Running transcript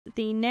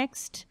The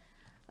next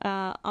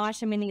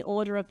item in the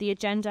order of the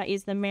agenda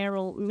is the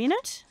Mayoral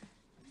Minute.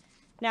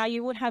 Now,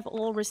 you would have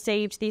all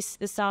received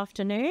this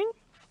afternoon.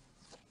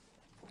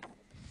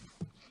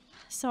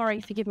 Sorry,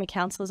 forgive me,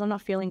 councillors, I'm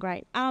not feeling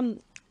great.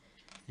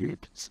 You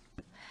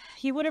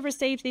would have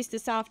received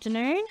this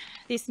afternoon,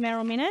 this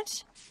Mayoral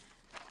Minute.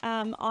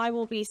 I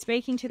will be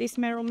speaking to this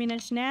Mayoral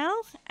Minute now,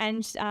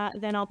 and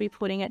then I'll be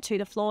putting it to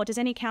the floor. Does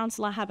any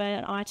councillor have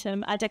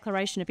a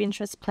declaration of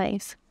interest,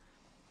 please?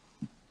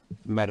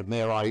 Madam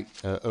Mayor, I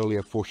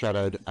earlier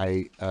foreshadowed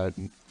a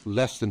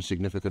less than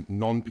significant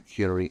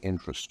non-pecuniary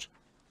interest.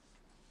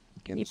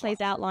 Can you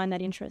please outline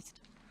that interest?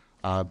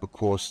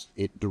 Because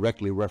it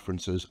directly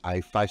references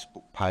a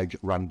Facebook page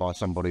run by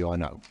somebody I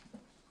know.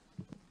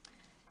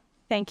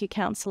 Thank you,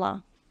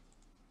 councillor.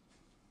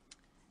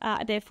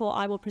 Therefore,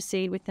 I will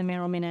proceed with the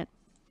Mayoral Minute.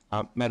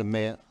 Madam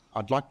Mayor,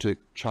 I'd like to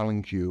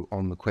challenge you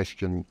on the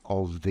question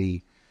of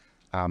the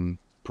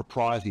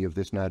propriety of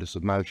this notice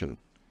of motion.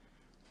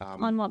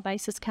 On what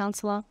basis,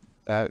 councillor?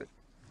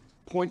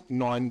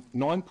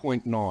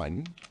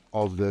 9.9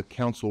 of the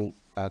Council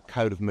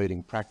Code of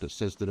Meeting Practice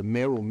says that a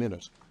Mayoral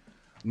Minute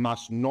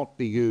must not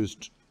be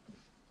used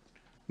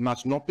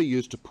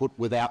to put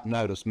without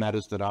notice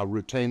matters that are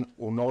routine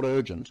or not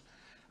urgent,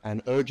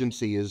 and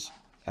urgency is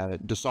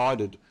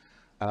decided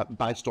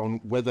based on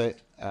whether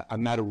a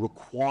matter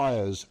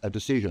requires a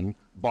decision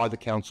by the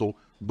Council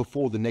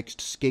before the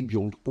next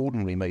scheduled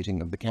ordinary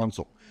meeting of the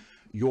Council.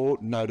 Your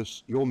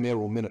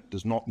Mayoral Minute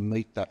does not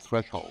meet that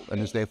threshold and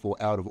is therefore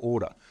out of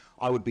order.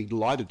 I would be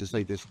delighted to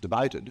see this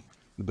debated,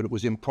 but it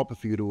was improper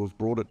for you to have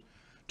brought it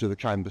to the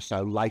chamber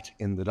so late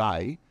in the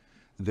day.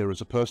 There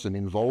is a person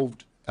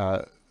involved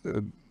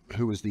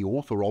who is the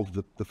author of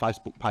the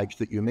Facebook page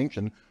that you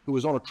mentioned, who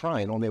was on a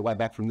train on their way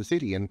back from the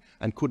city and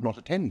could not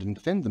attend and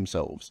defend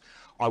themselves.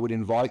 I would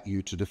invite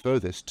you to defer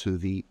this to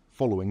the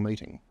following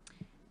meeting.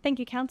 Thank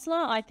you, councillor.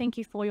 I thank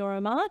you for your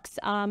remarks.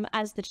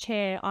 As the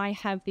chair, I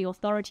have the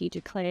authority to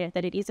declare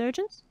that it is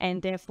urgent,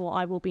 and therefore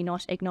I will be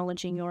not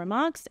acknowledging your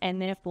remarks,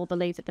 and therefore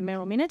believe that the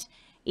Mayoral Minute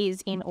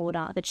is in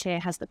order. The chair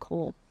has the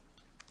call.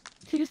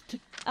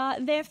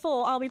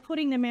 Therefore, I'll be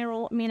putting the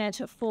Mayoral Minute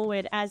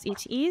forward as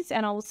it is,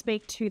 and I will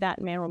speak to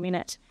that Mayoral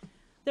Minute.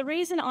 The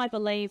reason I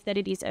believe that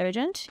it is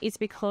urgent is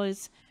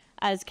because,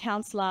 as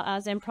Councillor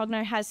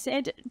Zemprogno has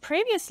said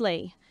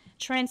previously,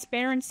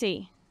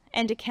 transparency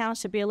and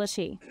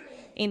accountability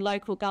in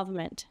local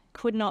government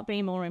could not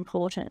be more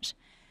important.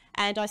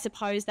 And I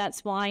suppose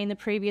that's why in the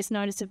previous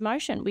notice of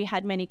motion we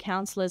had many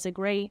councillors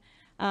agree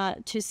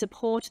to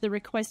support the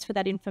request for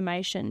that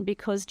information,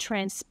 because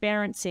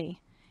transparency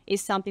is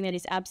something that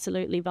is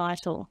absolutely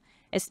vital,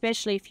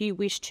 especially if you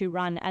wish to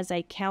run as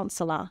a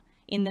councillor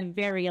in the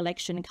very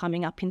election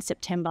coming up in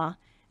September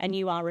and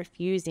you are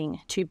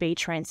refusing to be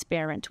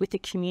transparent with the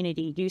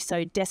community you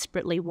so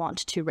desperately want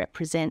to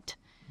represent.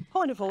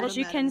 Point of order, as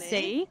you can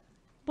see,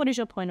 what is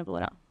your point of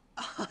order?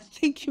 I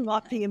think you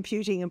might be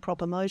imputing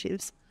improper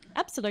motives.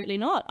 Absolutely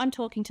not. I'm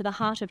talking to the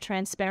heart of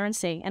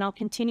transparency, and I'll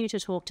continue to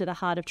talk to the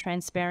heart of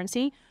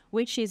transparency,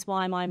 which is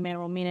why my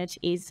Mayoral Minute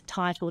is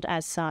titled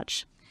as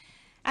such.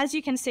 As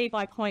you can see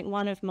by point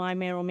 1 of my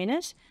Mayoral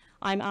Minute,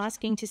 I'm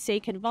asking to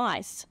seek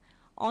advice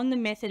on the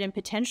method and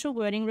potential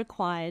wording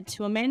required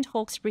to amend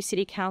Hawkesbury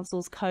City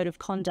Council's Code of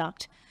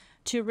Conduct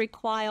to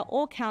require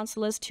all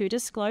councillors to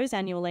disclose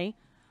annually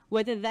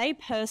whether they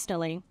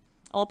personally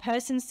or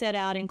persons set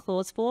out in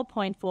Clause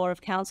 4.4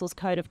 of Council's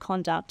Code of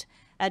Conduct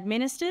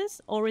administers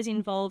or is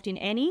involved in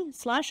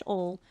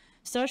any/all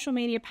social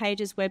media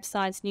pages,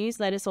 websites,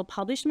 newsletters or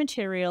published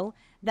material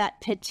that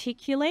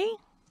particularly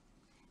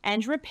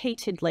and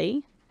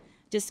repeatedly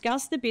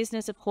discuss the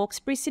business of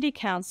Hawkesbury City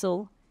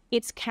Council,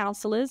 its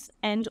councillors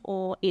and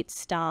or its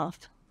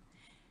staff.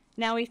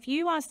 Now, if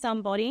you are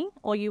somebody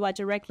or you are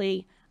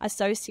directly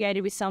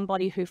associated with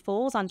somebody who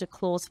falls under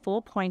Clause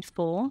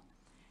 4.4,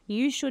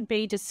 you should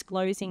be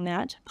disclosing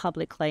that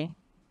publicly.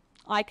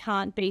 I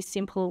can't be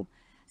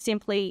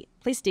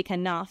simplistic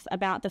enough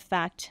about the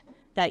fact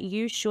that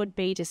you should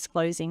be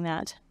disclosing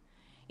that.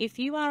 If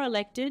you are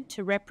elected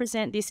to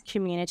represent this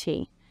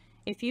community,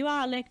 if you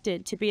are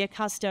elected to be a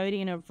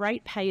custodian of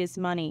ratepayers'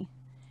 money,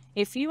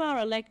 if you are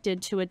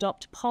elected to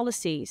adopt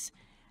policies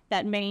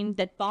that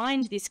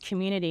bind this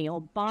community or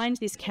bind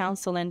this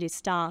council and its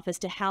staff as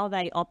to how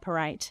they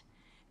operate,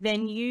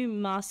 then you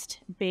must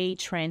be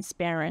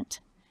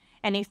transparent.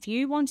 And if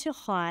you want to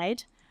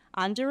hide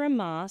under a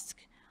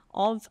mask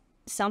of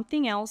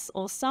something else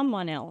or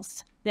someone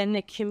else, then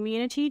the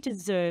community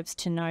deserves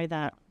to know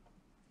that.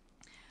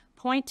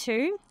 Point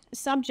 2,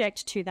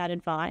 subject to that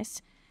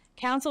advice,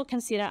 Council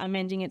consider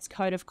amending its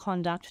Code of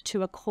Conduct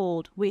to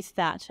accord with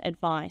that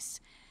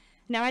advice.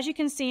 Now, as you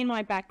can see in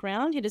my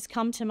background, it has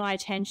come to my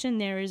attention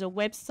there is a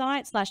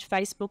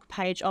website/Facebook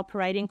page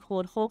operating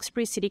called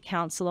Hawkesbury City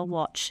Councillor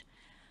Watch.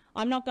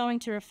 I'm not going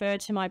to refer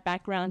to my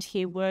background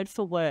here word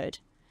for word.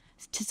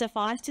 To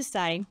suffice to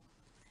say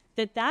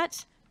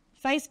that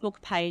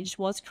Facebook page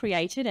was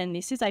created, and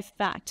this is a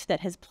fact that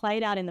has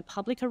played out in the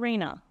public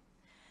arena.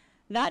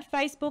 That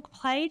Facebook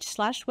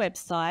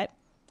page/website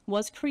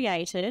was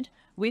created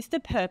with the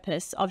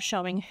purpose of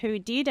showing who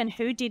did and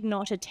who did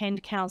not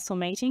attend council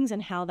meetings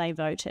and how they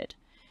voted.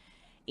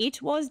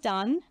 It was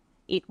done,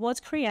 it was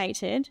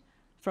created,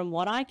 from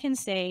what I can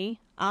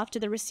see, after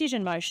the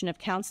rescission motion of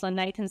Councillor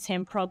Nathan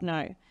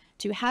Semprogno,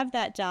 to have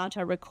that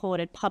data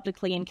recorded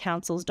publicly in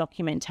council's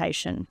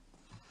documentation.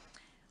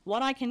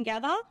 What I can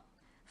gather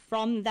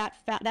from that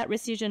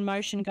rescission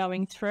motion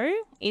going through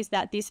is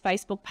that this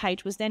Facebook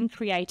page was then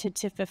created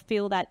to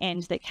fulfil that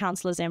end that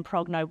Councillor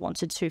Semprogno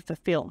wanted to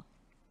fulfil.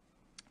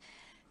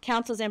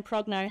 Councillor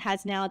Semprogno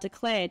has now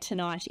declared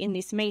tonight in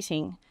this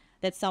meeting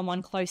that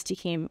someone close to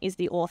him is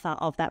the author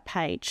of that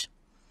page.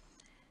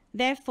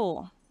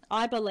 Therefore,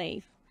 I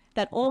believe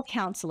that all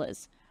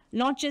councillors,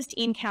 not just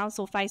in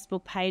council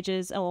Facebook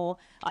pages or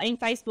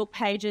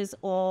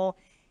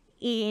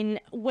in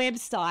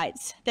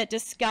websites that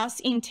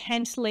discuss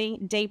intensely,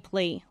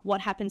 deeply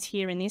what happens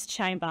here in this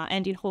chamber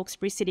and in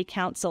Hawkesbury City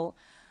Council,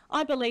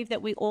 I believe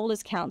that we all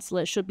as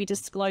councillors should be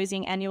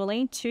disclosing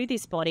annually to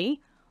this body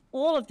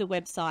all of the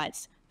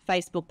websites,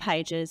 Facebook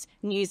pages,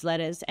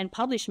 newsletters and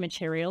published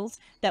materials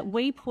that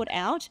we put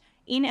out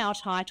in our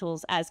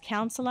titles as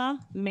councillor,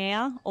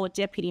 mayor or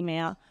deputy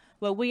mayor,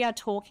 where we are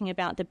talking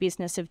about the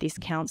business of this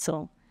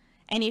council.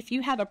 And if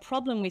you have a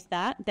problem with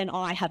that, then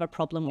I have a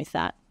problem with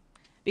that.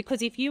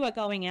 Because if you are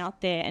going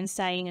out there and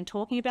saying and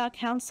talking about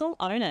council,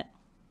 own it.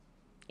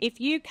 If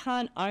you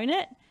can't own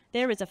it,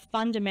 there is a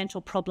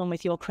fundamental problem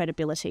with your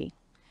credibility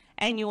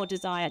and your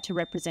desire to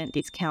represent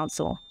this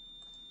council.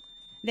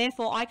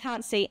 Therefore, I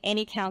can't see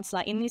any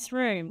councillor in this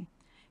room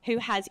who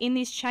has in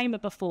this chamber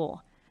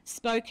before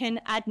spoken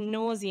ad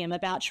nauseum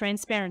about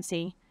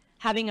transparency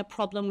having a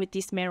problem with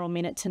this mayoral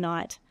minute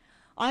tonight.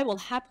 I will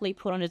happily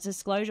put on a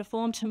disclosure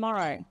form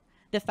tomorrow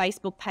the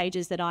Facebook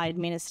pages that I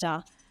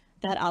administer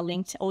that are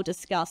linked or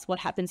discuss what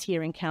happens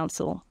here in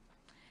council.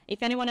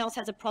 If anyone else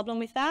has a problem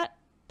with that,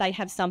 they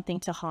have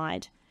something to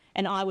hide,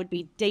 and I would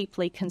be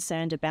deeply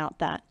concerned about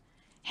that.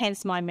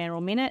 Hence my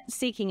mayoral minute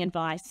seeking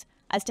advice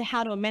as to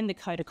how to amend the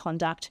code of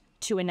conduct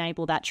to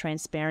enable that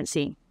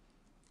transparency.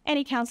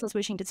 Any councillors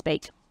wishing to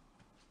speak?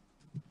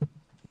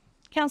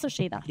 Councillor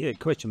Sheether. Yeah,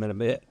 question, Madam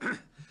Mayor.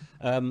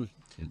 I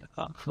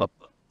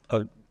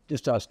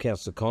just asked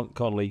Councillor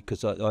Connolly,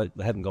 because I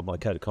haven't got my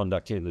code of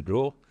conduct here in the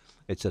drawer.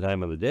 It's at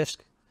home on the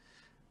desk.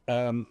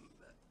 Clause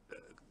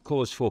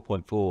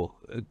 4.4,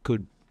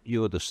 could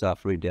you or the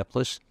staff read that,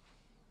 please?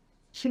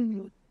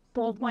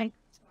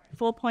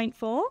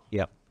 4.4?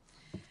 Yep.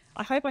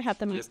 I hope I have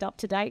them mixed up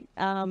to date.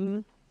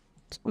 March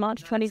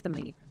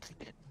 20th.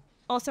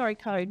 Oh, sorry,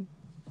 code.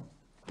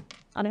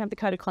 I don't have the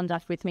code of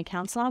conduct with me,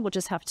 councillor. We'll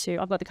just have to,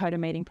 I've got the code of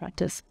meeting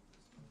practice.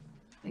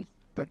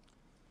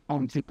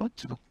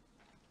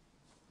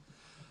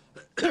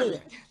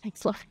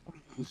 Thanks, Lord.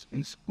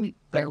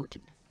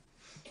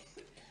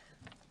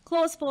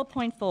 Clause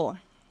 4.4.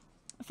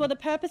 For the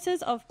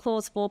purposes of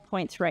Clause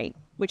 4.3,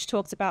 which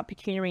talks about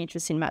pecuniary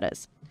interests in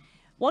matters,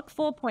 what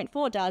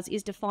 4.4 does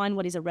is define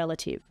what is a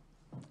relative.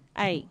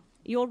 A.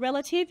 Your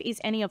relative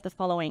is any of the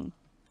following.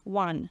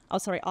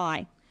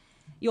 I.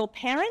 Your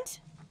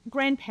parent,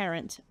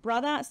 grandparent,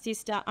 brother,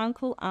 sister,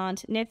 uncle,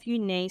 aunt, nephew,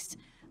 niece,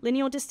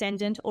 lineal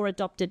descendant or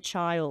adopted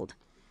child.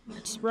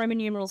 Roman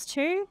numerals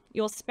 2,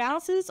 your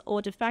spouses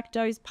or de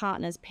facto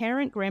partners,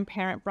 parent,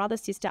 grandparent, brother,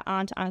 sister,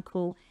 aunt,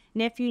 uncle,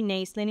 nephew,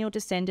 niece, lineal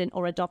descendant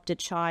or adopted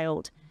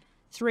child.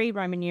 3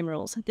 Roman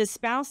numerals, the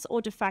spouse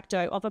or de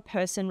facto of a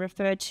person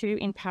referred to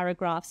in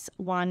paragraphs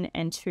 1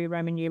 and 2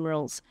 Roman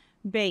numerals.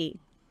 B.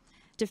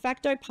 De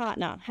facto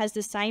partner has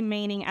the same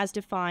meaning as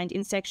defined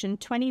in section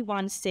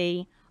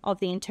 21C of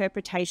the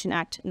Interpretation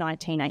Act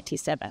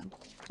 1987.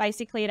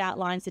 Basically, it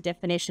outlines the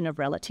definition of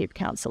relative,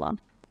 councillor.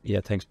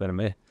 Yeah, thanks, Madam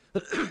Mayor.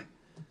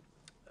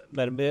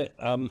 Madam Mayor,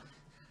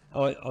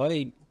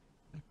 I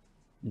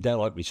don't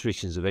like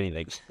restrictions of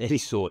anything, any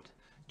sort.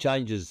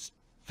 Changes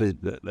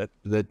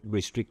that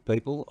restrict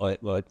people, I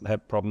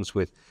have problems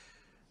with.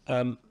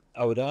 I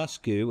would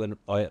ask you, and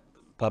I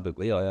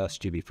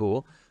asked you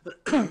before,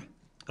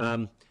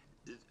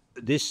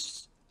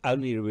 this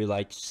only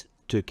relates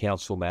to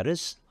council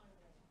matters.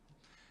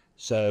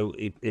 So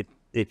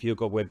if you've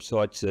got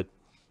websites that,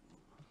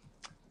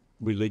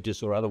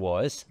 religious or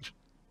otherwise,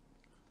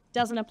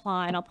 doesn't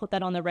apply, and I'll put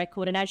that on the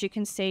record. And as you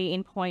can see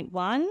in point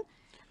 1,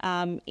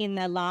 in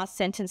the last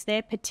sentence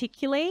there,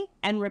 particularly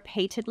and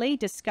repeatedly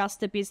discuss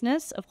the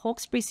business of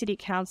Hawkesbury City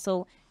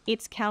Council,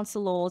 its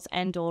councillors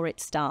and or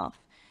its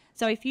staff.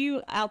 So if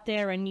you out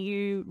there and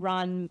you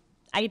run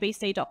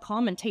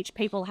abc.com and teach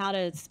people how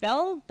to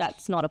spell,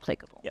 that's not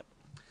applicable. Yep.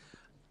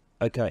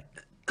 Okay.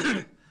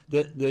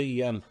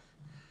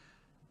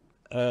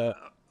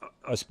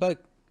 I spoke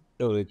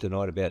earlier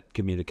tonight about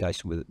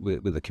communication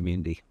with the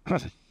community.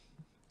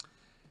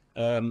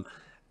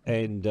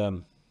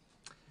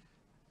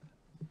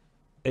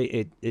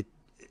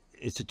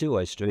 It's a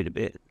two-way street a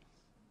bit.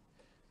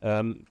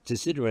 To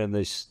sit around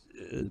these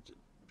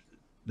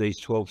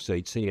 12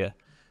 seats here,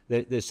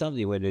 there's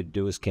something we need to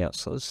do as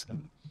councillors,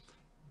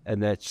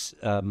 and that's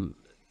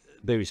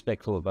be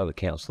respectful of other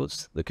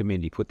councillors. The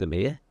community put them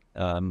here.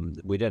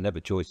 We don't have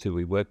a choice who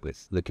we work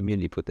with. The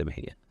community put them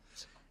here.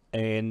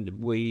 and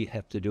we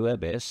have to do our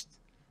best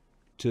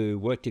to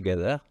work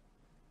together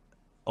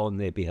on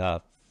their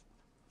behalf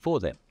for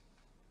them.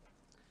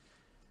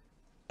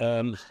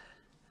 And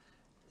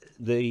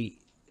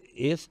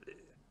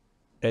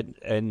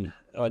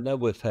I know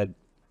we've had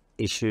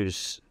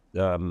issues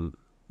that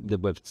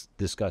we've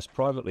discussed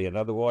privately and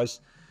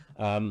otherwise,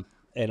 and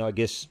I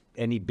guess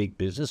any big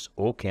business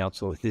or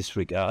council in this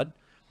regard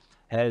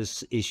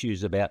has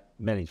issues about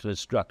management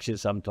structure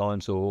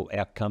sometimes, or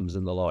outcomes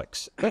and the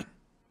likes.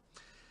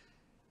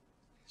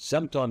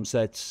 Sometimes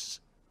that's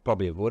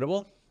probably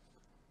avoidable,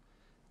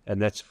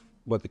 and that's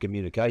what the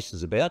communication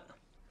is about,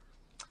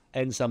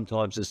 and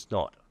sometimes it's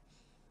not.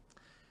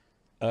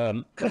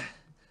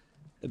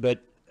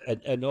 But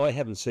I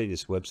haven't seen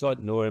this website,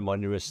 nor am I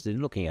interested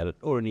in looking at it,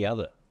 or any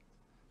other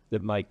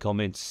that make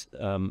comments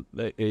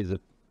either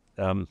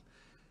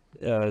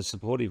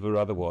supportive or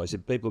otherwise.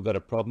 If people have got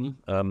a problem,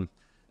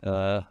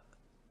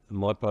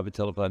 my private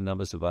telephone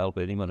number is available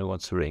to anyone who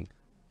wants to ring,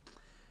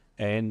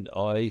 and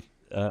I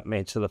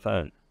answer the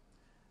phone.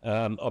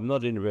 I'm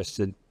not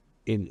interested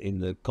in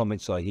the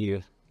comments I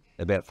hear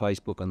about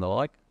Facebook and the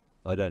like.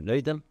 I don't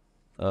need them.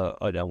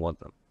 I don't want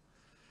them.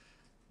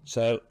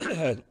 So,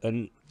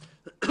 and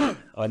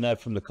I know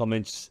from the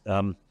comments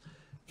from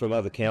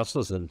other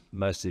councillors, and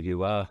most of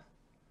you are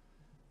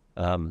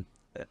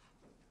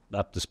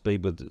up to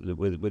speed with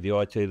the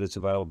IT that's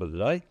available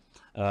today,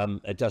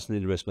 it doesn't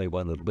interest me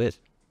one little bit.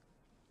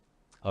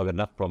 I've got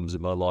enough problems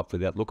in my life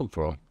without looking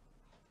for them.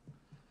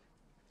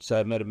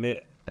 So, Madam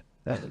Mayor,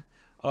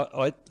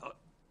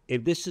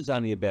 if this is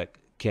only about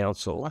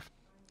council,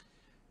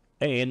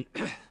 and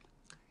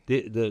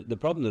the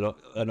problem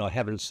and I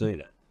haven't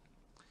seen it,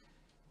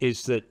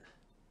 is that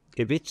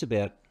if it's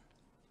about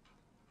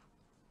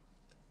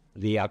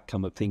the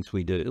outcome of things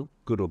we do,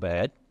 good or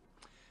bad,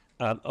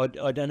 I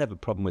don't have a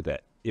problem with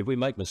that. If we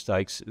make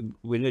mistakes,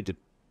 we need to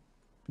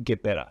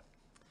get better.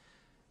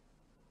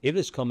 If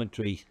there's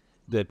commentary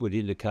that would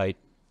indicate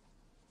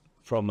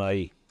from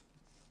a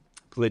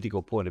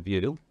political point of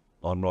view,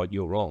 I'm right,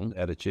 you're wrong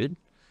attitude,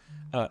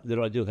 that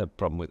I do have a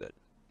problem with it.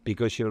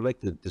 Because you're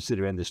elected to sit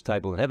around this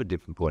table and have a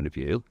different point of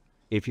view,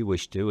 if you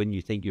wish to, and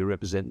you think you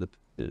represent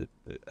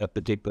a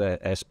particular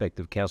aspect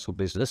of council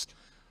business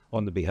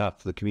on the behalf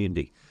of the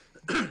community.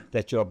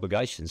 That's your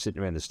obligation,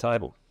 sitting around this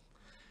table.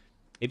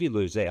 If you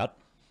lose out,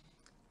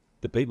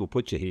 the people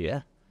put you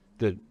here,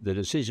 the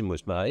decision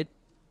was made,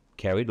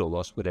 carried or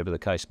lost, whatever the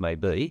case may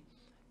be,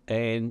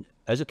 and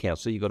as a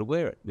councillor, you've got to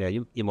wear it. Now,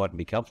 you mightn't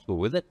be comfortable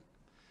with it,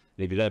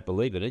 and if you don't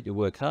believe in it, you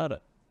work harder.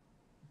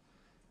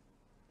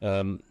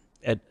 And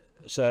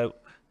so,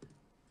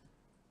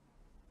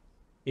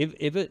 if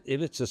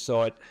it's a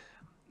site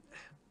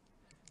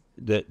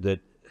that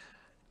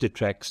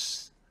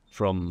detracts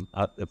from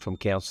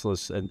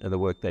councillors and the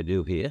work they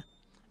do here,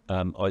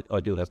 I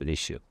do have an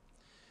issue.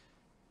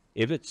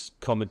 If it's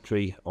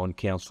commentary on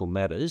council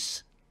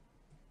matters,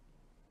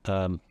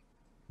 we're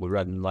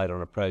running late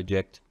on a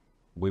project,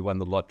 we won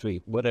the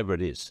lottery, whatever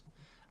it is,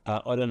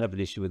 I don't have an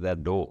issue with that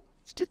at all.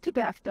 It's just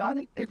about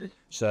starting.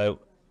 So,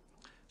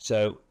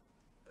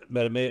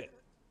 Madam Mayor,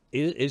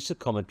 is the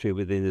commentary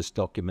within this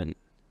document,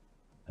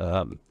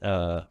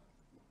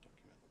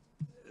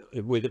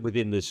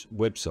 within this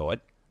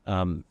website,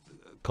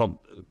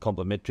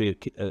 complimentary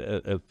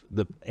of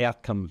the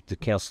outcome of the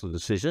council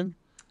decision?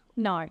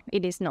 No,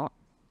 it is not.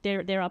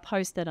 There are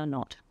posts that are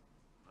not.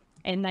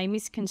 And they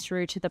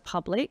misconstrue to the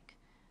public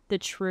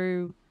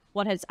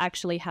what has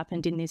actually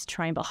happened in this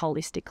chamber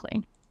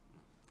holistically.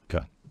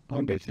 Okay.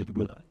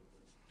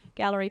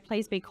 Gallery,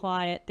 please be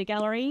quiet. The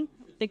gallery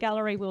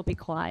will be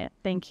quiet.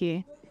 Thank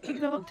you.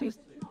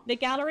 The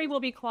gallery will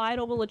be quiet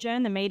or we'll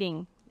adjourn the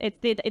meeting.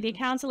 The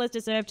councillors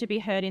deserve to be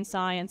heard in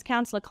science.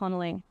 Councillor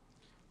Connolly.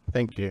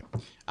 Thank you.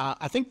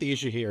 I think the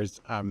issue here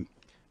is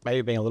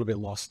maybe being a little bit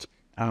lost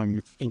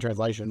in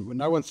translation.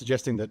 No one's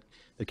suggesting that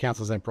the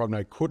councillor Zane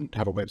Progno couldn't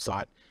have a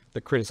website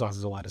that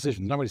criticises all our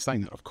decisions. Nobody's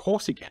saying that. Of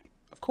course he can.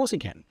 Of course he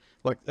can.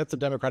 Like, that's a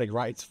democratic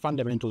right. It's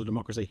fundamental to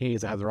democracy. He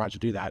has the right to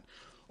do that.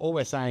 All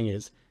we're saying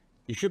is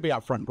you should be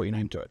upfront and put your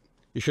name to it.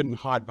 You shouldn't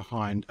hide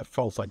behind a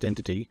false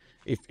identity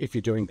if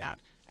you're doing that.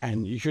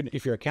 And you should,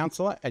 if you're a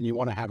councillor and you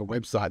want to have a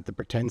website that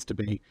pretends to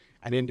be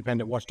an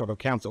independent watchdog of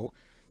council,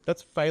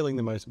 that's failing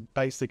the most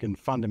basic and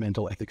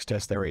fundamental ethics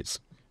test there is.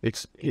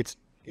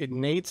 It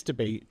needs to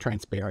be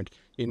transparent.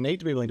 You need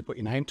to be willing to put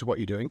your name to what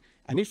you're doing.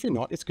 And if you're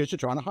not, it's because you're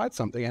trying to hide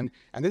something. And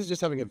this is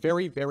just having a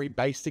very, very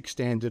basic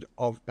standard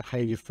of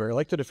behaviour for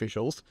elected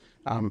officials.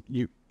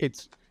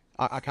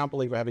 I can't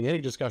believe we're having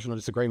any discussion or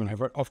disagreement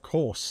over it. Of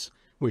course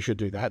we should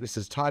do that. This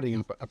is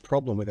tidying up a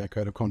problem with our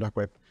code of conduct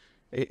where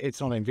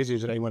it's not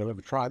envisaged that anyone will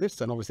ever try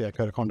this. And obviously our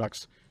code of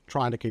conduct's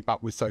trying to keep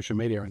up with social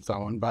media and so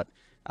on. But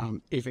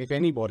if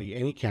anybody,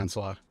 any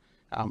councillor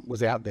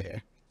was out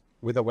there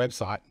with a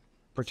website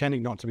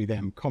pretending not to be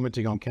them,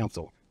 commenting on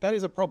council, that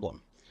is a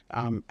problem.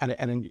 And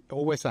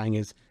all we're saying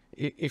is,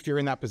 if you're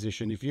in that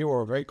position, if you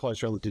or a very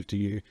close relative to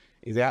you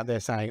is out there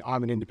saying,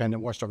 I'm an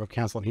independent watchdog of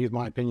council and here's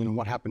my opinion on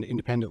what happened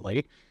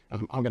independently,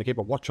 I'm going to keep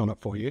a watch on it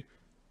for you,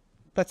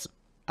 that's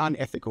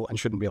unethical and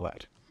shouldn't be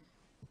allowed.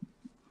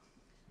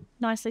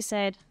 Nicely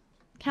said.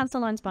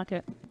 Councillor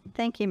Loans-Bucket.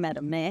 Thank you,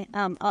 Madam Mayor.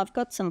 I've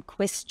got some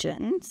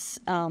questions.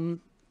 My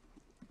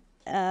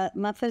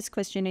first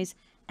question is,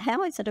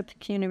 how is it a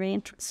pecuniary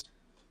interest?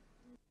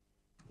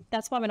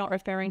 That's why we're not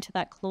referring to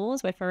that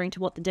clause. We're referring to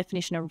what the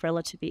definition of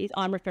relative is.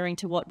 I'm referring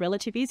to what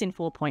relative is in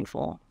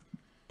 4.4.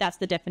 That's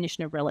the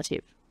definition of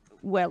relative.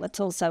 Well, it's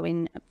also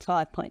in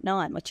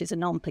 5.9, which is a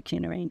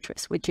non-pecuniary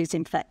interest, which is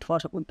in fact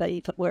what it would be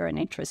if it were an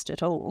interest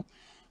at all.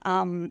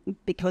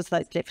 Because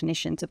those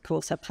definitions, of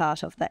course, are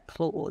part of that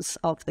clause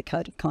of the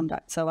Code of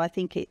Conduct. So I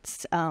think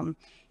it's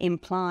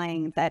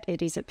implying that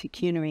it is a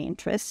pecuniary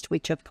interest,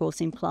 which of course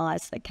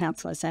implies that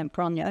Councillor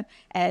Zampronio,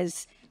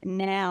 as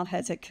now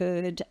has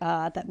occurred,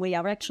 that we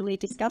are actually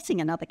discussing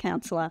another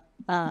councillor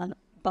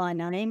by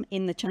name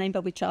in the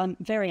chamber, which I'm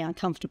very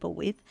uncomfortable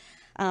with.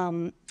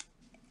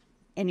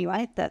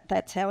 Anyway,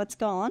 that's how it's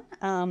gone.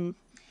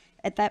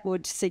 That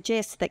would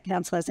suggest that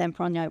Councillor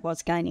Zampronio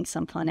was gaining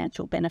some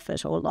financial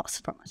benefit or loss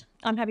from it.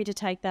 I'm happy to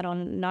take that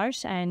on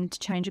note and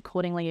change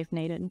accordingly if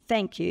needed.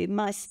 Thank you.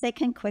 My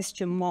second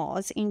question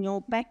was, in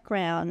your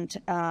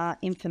background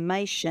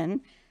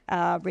information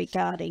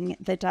regarding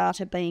the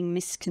data being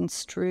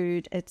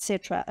misconstrued,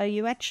 etc., are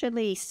you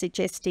actually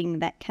suggesting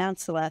that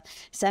Councillor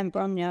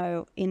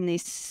Zampronio in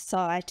this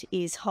site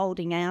is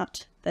holding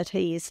out that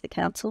he is the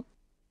council?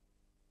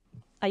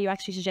 Are you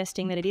actually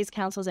suggesting that it is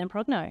Councillor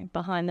Zampronio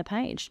behind the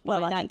page?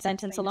 Well, that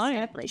sentence alone.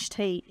 Established.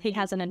 He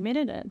hasn't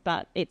admitted it,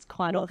 but it's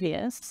quite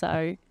obvious.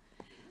 So,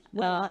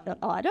 well,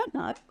 I don't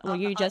know. Well,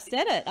 you just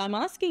said it. I'm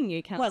asking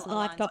you, Councillor. Well,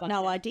 I've got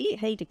no idea.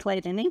 He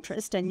declared an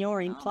interest, and you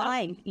are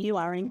implying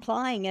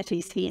it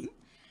is him.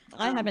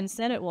 I haven't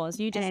said it was.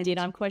 You just did.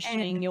 I'm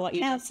questioning what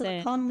you just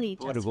said. Conley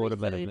Point of order,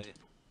 Madam Mayor.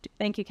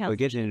 Thank you, Councillor. We're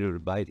getting into a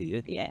debate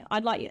here. Yeah,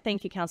 I'd like you.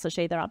 Thank you, Councillor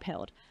Shee. They're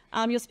upheld.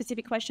 Your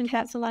specific question,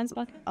 Councillor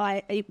Loans-Bucket?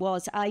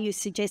 Are you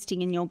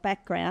suggesting in your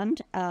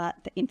background the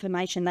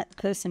information that the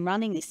person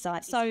running this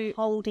site is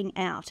holding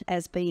out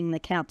as being the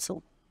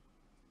council?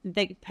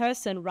 The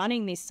person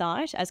running this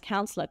site, as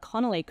Councillor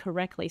Connolly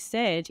correctly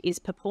said, is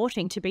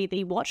purporting to be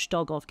the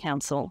watchdog of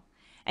council.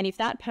 And if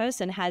that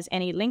person has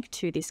any link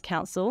to this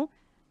council,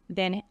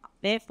 then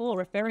therefore,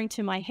 referring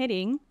to my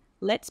heading,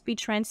 let's be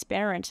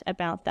transparent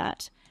about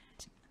that.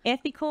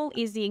 Ethical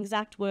is the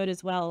exact word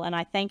as well, and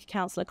I thank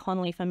Councillor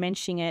Connolly for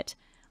mentioning it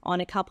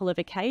on a couple of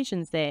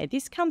occasions there.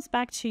 This comes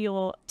back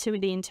to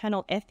the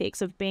internal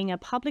ethics of being a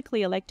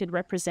publicly elected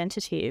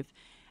representative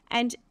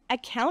and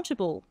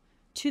accountable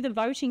to the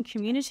voting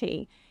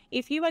community.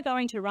 If you are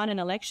going to run an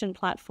election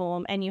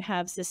platform and you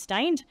have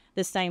sustained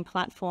the same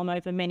platform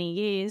over many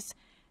years,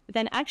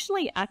 then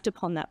actually act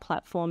upon that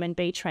platform and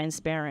be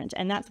transparent,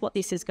 and that's what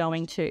this is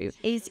going to.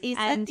 Is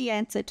that the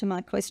answer to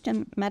my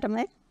question, Madam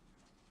Mayor?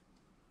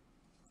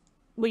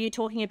 Were you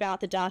talking about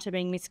the data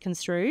being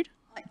misconstrued?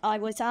 I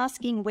was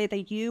asking whether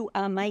you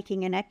are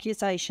making an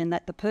accusation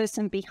that the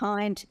person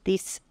behind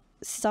this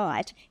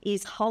site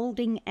is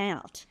holding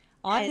out.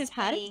 I have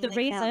had the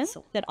reason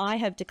that I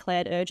have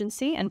declared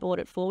urgency and brought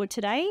it forward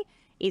today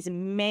is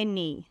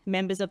many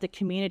members of the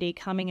community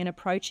coming and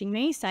approaching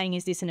me saying,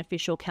 is this an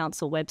official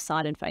council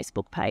website and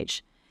Facebook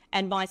page?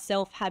 And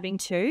myself having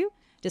to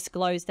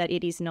disclose that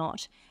it is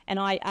not. And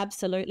I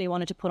absolutely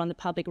wanted to put on the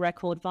public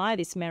record via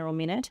this Mayoral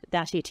Minute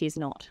that it is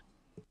not.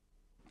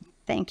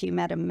 Thank you,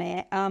 Madam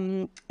Mayor.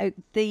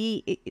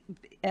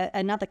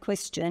 Another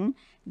question,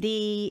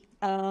 the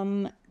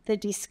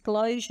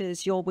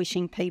disclosures you're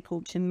wishing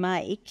people to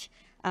make,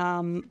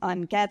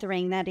 I'm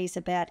gathering that is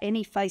about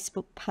any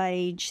Facebook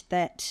page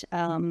that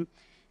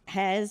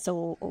has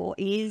or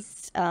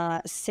is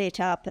set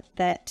up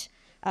that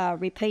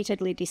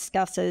repeatedly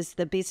discusses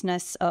the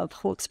business of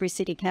Hawkesbury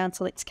City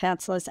Council, its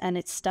councillors and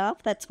its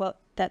staff. That's what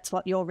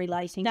you're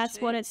relating to?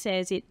 That's what it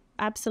says. It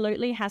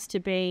absolutely has to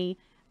be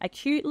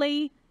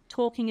acutely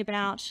talking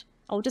about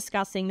or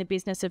discussing the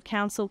business of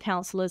council,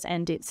 councillors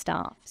and its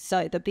staff.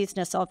 So the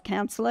business of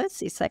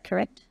councillors, is that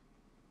correct?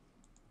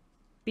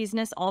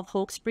 Business of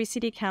Hawkesbury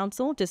City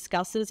Council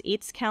discusses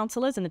its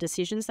councillors and the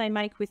decisions they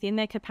make within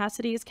their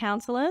capacity as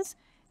councillors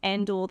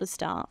and or the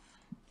staff.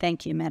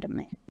 Thank you, Madam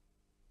Mayor.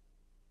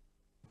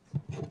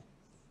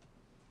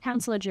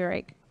 Councillor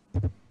Jurek.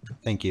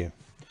 Thank you.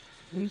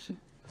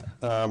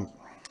 I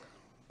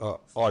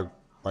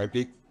won't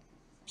be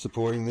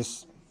supporting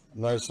this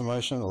notice of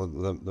motion or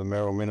the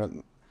Mayoral Minute.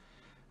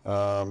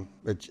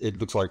 It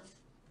looks like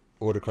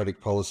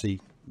autocratic policy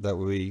that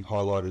will be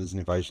highlighted as an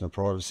invasion of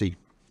privacy.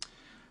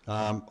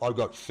 I've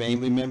got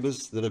family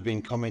members that have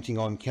been commenting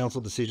on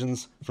council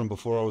decisions from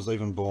before I was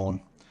even born.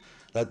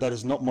 That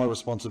is not my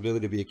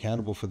responsibility to be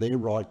accountable for their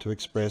right to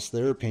express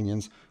their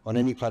opinions on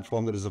any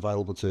platform that is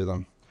available to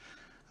them.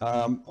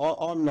 I'm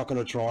not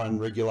going to try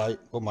and regulate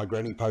what my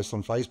granny posts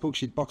on Facebook.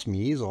 She'd box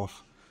me ears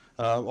off.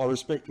 I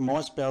respect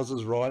my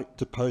spouse's right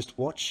to post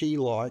what she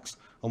likes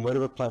on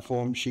whatever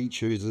platform she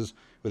chooses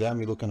without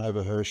me looking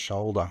over her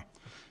shoulder.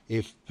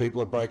 If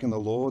people are breaking the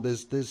law,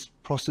 there's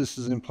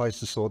processes in place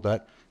to sort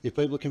that. If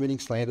people are committing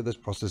slander, there's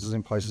processes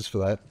in places for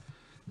that.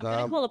 I'm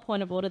going to call a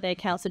point of order there,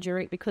 Councillor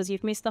Jurek, because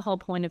you've missed the whole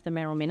point of the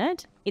Mayoral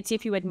Minute. It's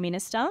if you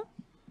administer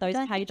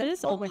those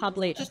pages or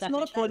publish. It's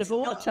not a point of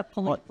order. It's a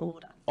point of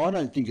order. I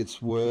don't think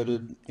it's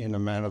worded in a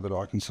manner that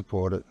I can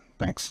support it.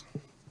 Thanks.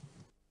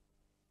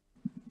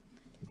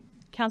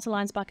 Councillor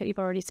Lyons-Bucket, you've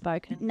already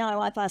spoken.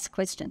 No, I've asked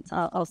questions.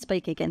 I'll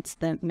speak against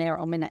the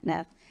Mayoral Minute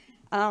now.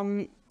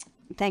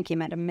 Thank you,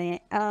 Madam Mayor.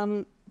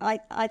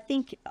 I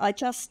think I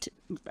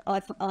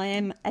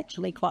am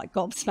actually quite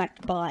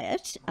gobsmacked by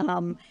it.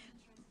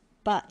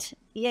 But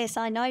yes,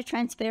 I know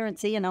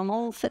transparency, and I'm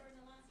all for.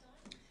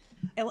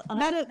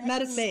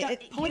 Madam Mayor,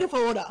 point of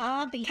order.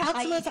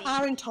 Councillors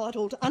are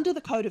entitled, under the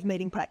Code of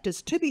Meeting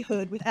Practice, to be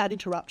heard without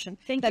interruption.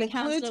 That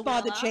includes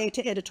by the Chair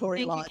to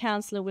editorialise. Thank you,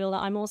 Councillor Wheeler.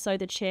 I'm also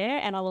the Chair,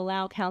 and I will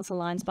allow Councillor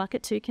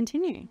Lyons-Bucket to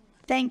continue.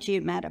 Thank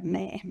you, Madam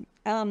Mayor.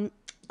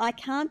 I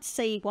can't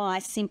see why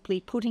simply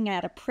putting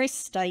out a press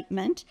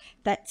statement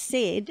that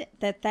said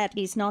that that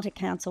is not a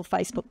council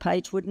Facebook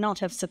page would not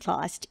have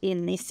sufficed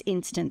in this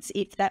instance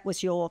if that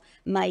was your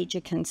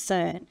major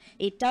concern.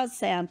 It does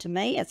sound to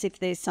me as if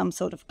there's some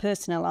sort of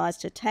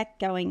personalised attack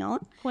going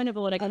on. Point of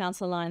order,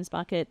 Councillor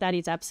Lyons-Bucket. That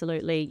is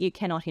absolutely, you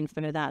cannot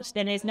infer that.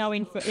 Then there's no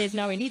inference.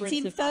 It's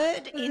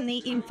inferred in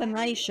the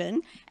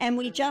information, and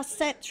we just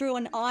sat through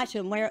an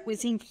item where it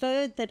was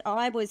inferred that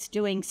I was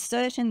doing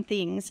certain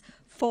things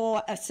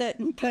for a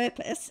certain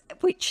purpose,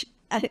 which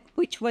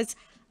was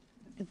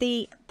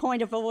the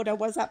point of order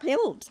was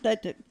upheld,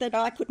 that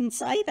I couldn't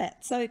say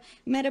that. So,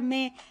 Madam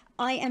Mayor,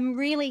 I am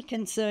really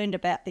concerned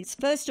about this.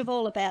 First of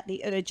all, about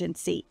the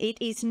urgency. It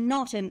is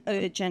not an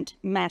urgent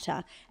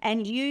matter,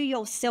 and you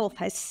yourself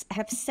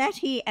have sat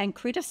here and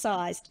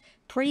criticised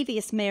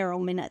previous mayoral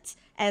minutes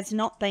as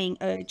not being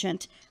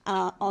urgent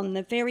on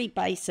the very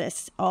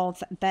basis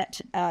of that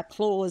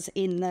clause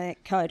in the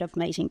Code of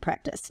Meeting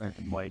Practice.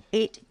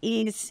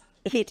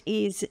 It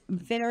is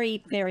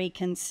very, very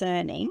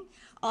concerning.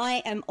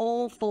 I am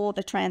all for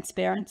the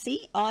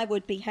transparency. I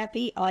would be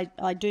happy.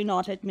 I do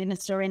not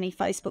administer any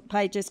Facebook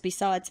pages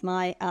besides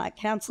my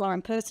councillor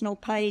and personal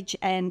page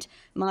and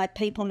my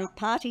People Not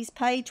Parties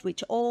page,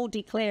 which all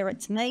declare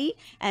it's me,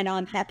 and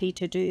I'm happy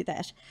to do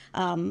that.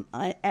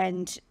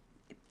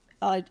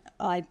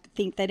 I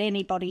think that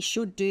anybody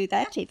should do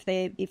that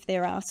if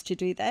they're asked to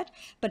do that,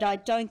 but I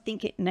don't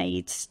think it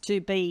needs to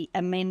be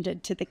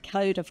amended to the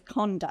Code of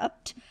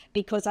Conduct,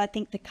 because I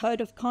think the Code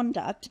of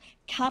Conduct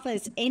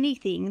covers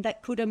anything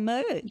that could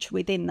emerge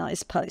within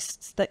those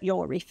posts that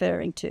you're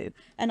referring to,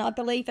 and I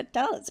believe it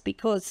does,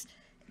 because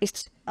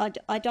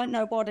I don't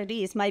know what it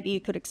is. Maybe you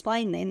could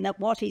explain then that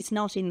what is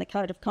not in the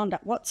Code of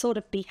Conduct, what sort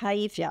of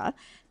behaviour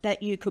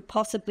that you could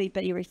possibly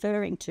be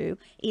referring to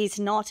is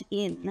not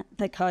in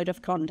the Code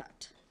of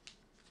Conduct.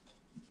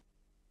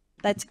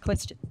 That's a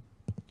question.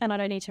 And I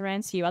don't need to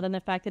answer you other than the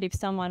fact that if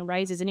someone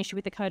raises an issue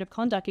with the Code of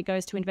Conduct, it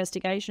goes to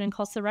investigation and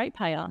costs the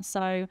ratepayer.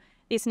 So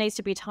this needs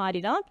to be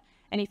tidied up.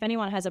 And if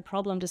anyone has a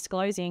problem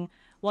disclosing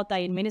what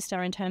they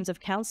administer in terms of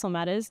council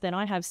matters, then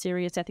I have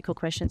serious ethical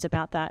questions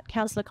about that.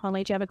 Councillor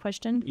Connolly, do you have a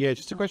question? Yeah,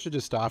 just a question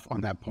to staff on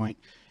that point.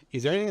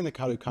 Is there anything in the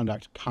Code of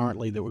Conduct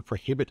currently that would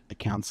prohibit a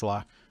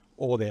councillor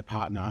or their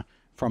partner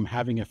from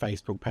having a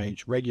Facebook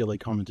page regularly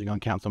commenting on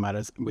council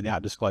matters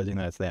without disclosing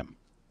that it's them?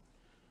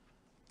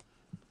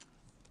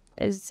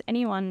 Is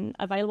anyone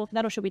available for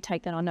that, or should we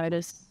take that on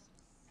notice?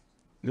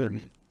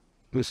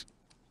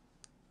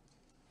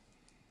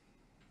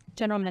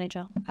 General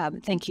Manager.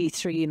 Thank you,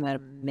 through you,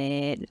 Madam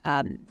Mayor.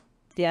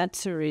 The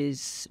answer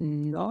is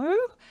no.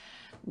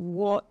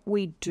 What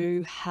we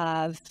do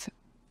have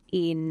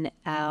in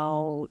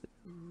our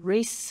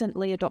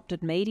recently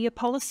adopted media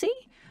policy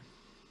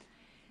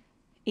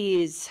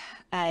is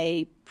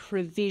a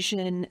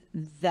provision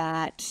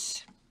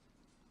that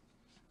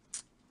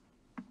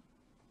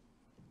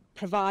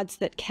provides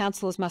that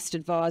councillors must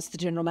advise the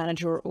General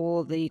Manager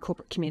or the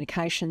Corporate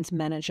Communications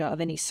Manager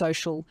of any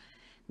social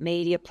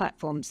media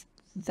platforms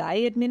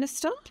they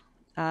administer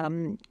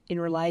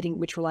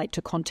which relate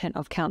to content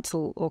of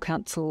council or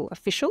council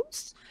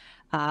officials.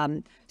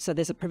 So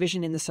there's a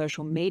provision in the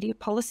social media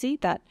policy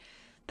that,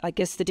 I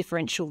guess the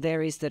differential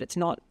there is that it's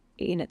not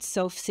in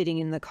itself sitting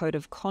in the Code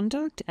of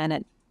Conduct, and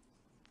it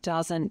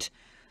doesn't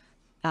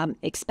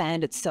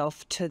expand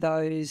itself to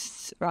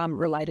those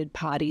related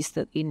parties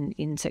that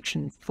in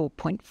section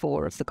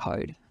 4.4 of the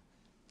code.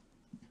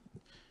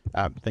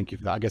 Thank you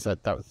for that. I guess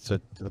that was to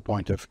the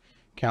point of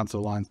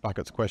Councillor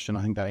Lyons-Bucket's question.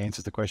 I think that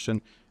answers the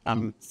question.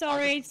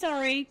 Sorry.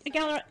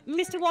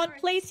 Mr. Watt,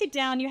 please sit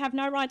down. You have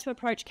no right to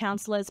approach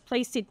councillors.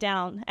 Please sit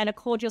down and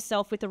accord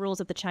yourself with the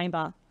rules of the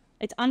chamber.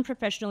 It's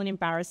unprofessional and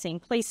embarrassing.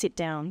 Please sit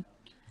down.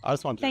 I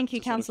just want to... Thank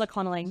you, Councillor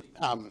Connolly.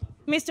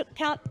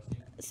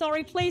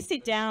 Sorry, please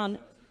sit down.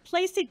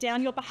 Please sit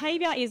down. Your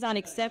behaviour is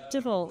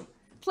unacceptable.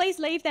 Please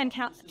leave then,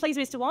 please,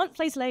 Mr. Watt,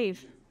 please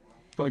leave.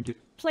 Thank you.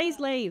 Please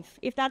leave,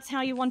 if that's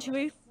how you want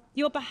to.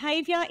 Your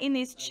behaviour in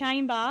this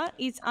chamber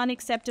is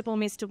unacceptable,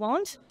 Mr.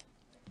 Want.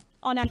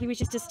 Oh, no, he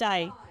wishes to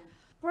stay.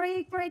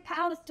 Free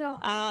power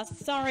stuff.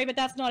 Sorry, but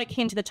that's not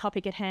akin to the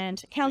topic at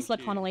hand. Councillor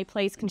Connolly,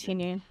 please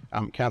continue.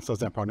 Councillor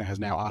Zamprogna has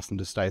now asked them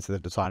to stay, so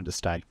they've decided to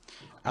stay.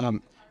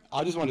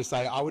 I just want to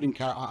say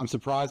I'm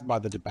surprised by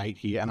the debate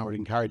here, and I would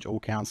encourage all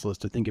councillors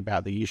to think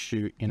about the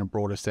issue in a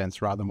broader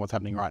sense rather than what's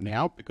happening right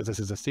now, because this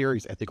is a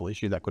serious ethical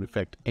issue that could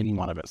affect any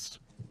one of us.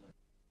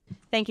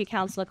 Thank you,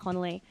 Councillor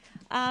Connolly.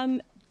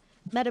 Madam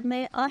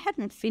Mayor, I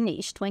hadn't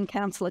finished when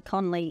Councillor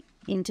Connolly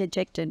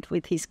interjected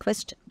with his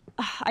question.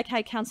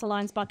 Okay, Councillor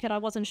Lyons Bucket, I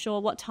wasn't sure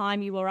what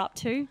time you were up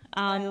to.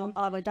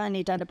 I would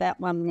only done about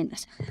 1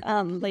 minute.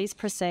 Please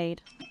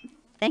proceed.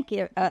 Thank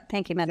you,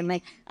 Madam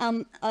Mayor.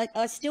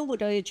 I still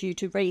would urge you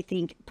to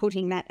rethink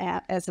putting that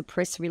out as a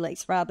press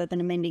release rather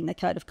than amending the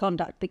Code of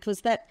Conduct,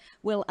 because that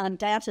will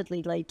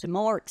undoubtedly lead to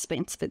more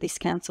expense for this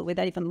council with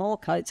even more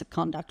codes of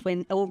conduct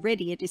when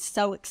already it is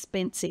so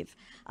expensive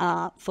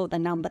for the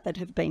number that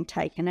have been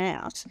taken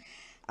out.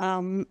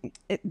 I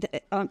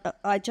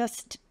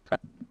just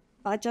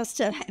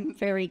am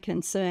very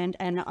concerned,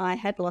 and I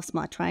had lost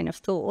my train of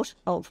thought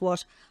of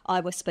what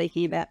I was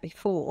speaking about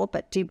before,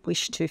 but did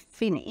wish to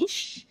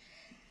finish.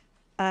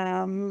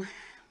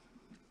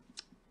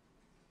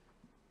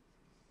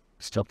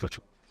 Stop it.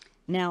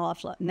 Now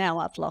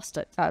I've lost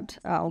it.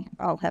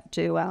 I'll have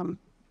to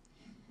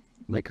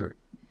Make her.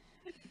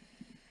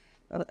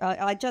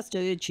 I just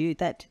urge you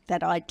that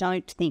I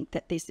don't think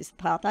that this is the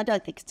path. I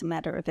don't think it's a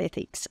matter of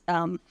ethics.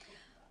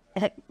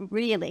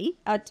 Really,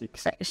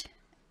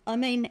 I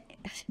mean,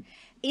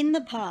 in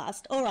the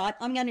past, all right,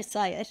 I'm going to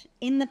say it.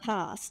 In the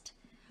past,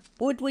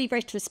 would we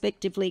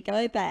retrospectively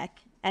go back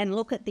and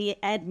look at the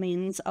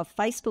admins of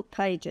Facebook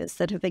pages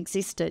that have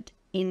existed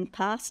in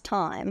past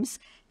times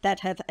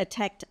that have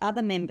attacked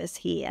other members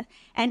here?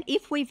 And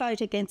if we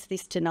vote against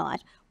this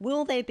tonight,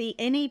 will there be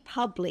any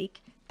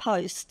public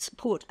posts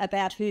put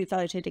about who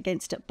voted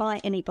against it by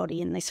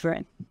anybody in this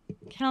room?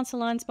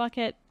 Councillor Lyons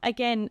Bucket,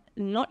 again,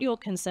 not your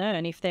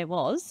concern if there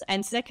was.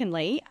 And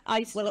secondly,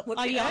 it would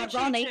be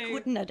ironic,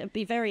 wouldn't it? It'd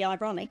be very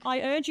ironic.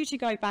 I urge you to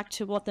go back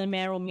to what the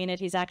Mayoral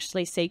Minute is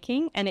actually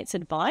seeking and its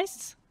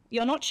advice.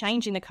 You're not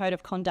changing the Code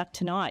of Conduct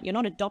tonight. You're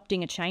not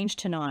adopting a change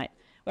tonight.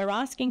 We're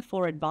asking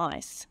for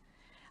advice.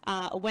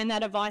 When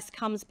that advice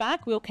comes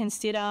back, we'll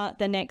consider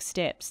the next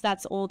steps.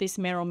 That's all this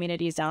Mayoral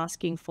Minute is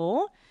asking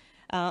for,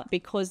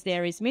 because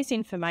there is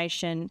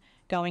misinformation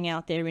going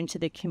out there into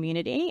the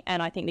community,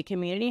 and I think the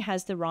community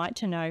has the right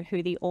to know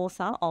who the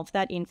author of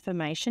that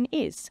information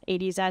is.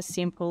 It is as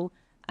simple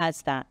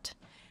as that.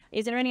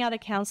 Is there any other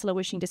councillor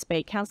wishing to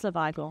speak? Councillor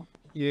Weigel.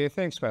 Yeah,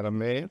 thanks, Madam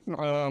Mayor.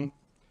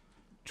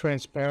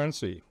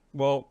 Transparency.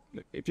 Well,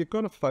 if you've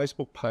got a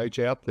Facebook page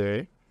out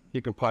there,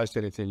 you can post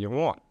anything you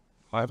want.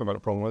 I haven't got a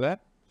problem with that.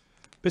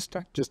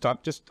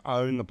 Just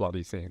own the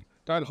bloody thing.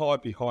 Don't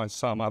hide behind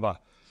some other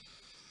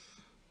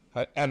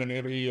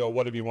anonymity or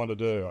whatever you want to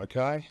do,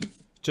 okay?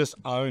 Just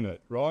own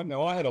it, right?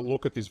 Now, I had a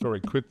look at this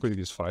very quickly,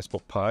 this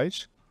Facebook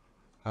page,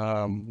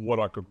 what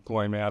I could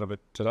glean out of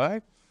it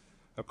today.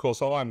 Of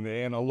course, I'm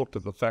there and I looked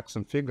at the facts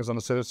and figures and I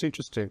said, it's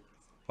interesting.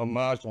 I'm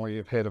marginally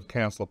ahead of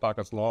Councillor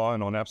Bucket's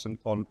line on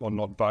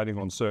not voting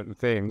on certain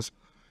things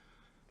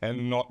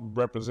and not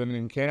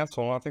representing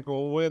council. And I think,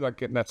 well, where are they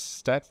getting that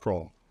stat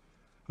from?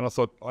 And I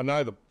thought, I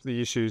know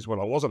the issues when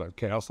I wasn't at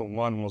council.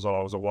 One was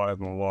I was away with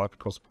my life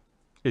because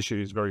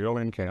issues very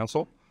early in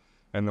council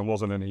and there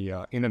wasn't any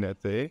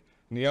internet there.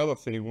 And the other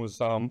thing was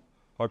I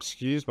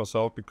excused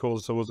myself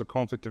because there was a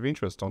conflict of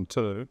interest on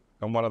two,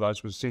 and one of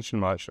those was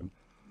extinction motion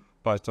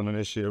based on an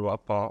issue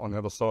up on the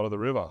other side of the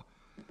river.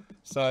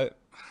 So,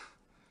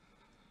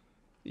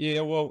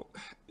 yeah, well,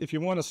 if you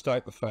want to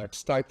state the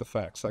facts,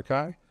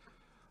 okay?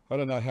 I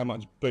don't know how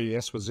much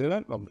BS was in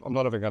it. I'm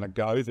not even going to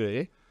go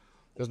there.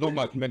 There's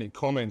not many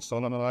comments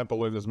on it, and I don't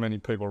believe there's many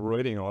people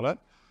reading on it.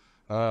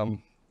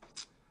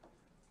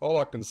 All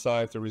I can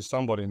say, if there is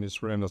somebody in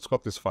this room that's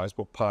got this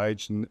Facebook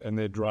page and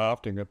they're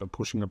drafting it but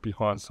pushing it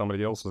behind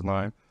somebody else's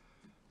name,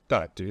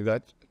 don't do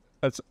that.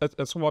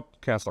 It's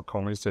what Councillor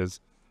Connolly says.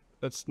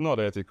 It's not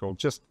ethical.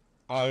 Just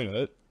own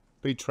it.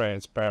 Be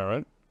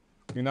transparent.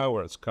 You know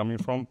where it's coming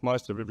from.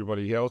 Most of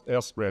everybody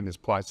else around this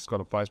place has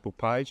got a Facebook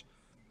page.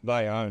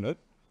 They own it.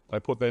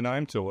 They put their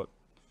name to it.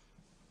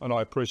 And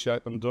I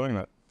appreciate them doing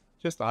it.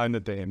 Just own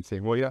the damn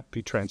thing, will you?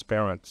 Be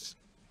transparent.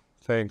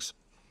 Thanks.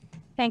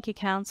 Thank you,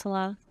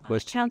 Councillor.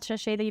 Councillor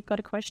Sheether, you've got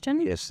a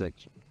question? Yes, thank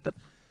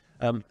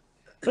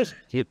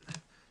you.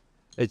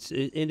 It's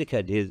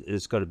indicated here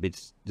it's got to be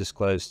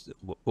disclosed,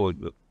 or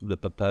the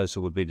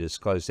proposal would be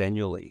disclosed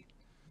annually.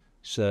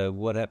 So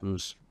what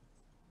happens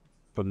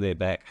from there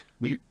back?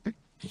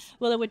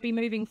 Well, it would be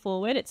moving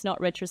forward. It's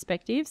not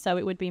retrospective, so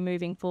it would be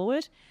moving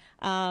forward.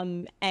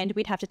 And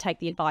we'd have to take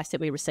the advice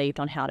that we received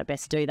on how to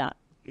best do that.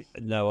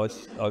 No,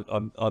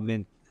 I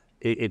meant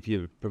if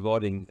you're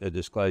providing a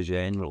disclosure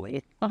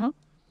annually,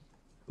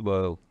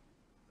 well,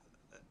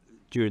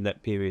 during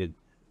that period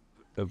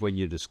of when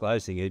you're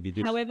disclosing it, you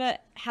do. However,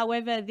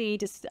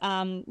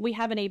 we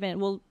haven't even.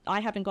 Well, I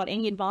haven't got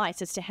any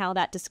advice as to how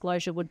that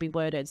disclosure would be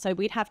worded. So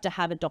we'd have to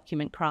have a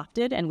document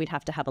crafted, and we'd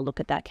have to have a look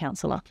at that,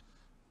 Councillor.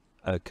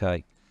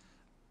 Okay.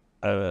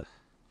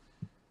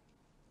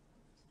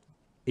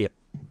 Yep.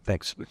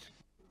 Thanks.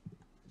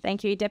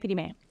 Thank you, Deputy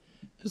Mayor.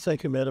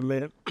 Thank you, Madam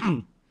Mayor.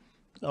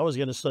 I was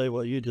going to say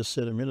what you just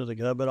said a minute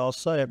ago, but I'll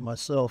say it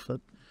myself. That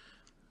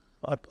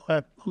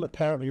I'm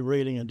apparently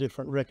reading a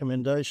different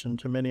recommendation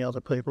to many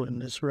other people in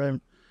this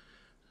room.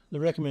 The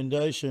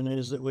recommendation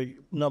is that we,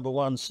 number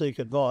one, seek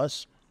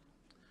advice,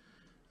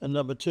 and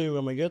number two,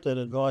 when we get that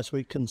advice,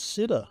 we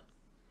consider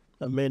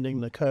amending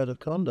the code of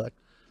conduct.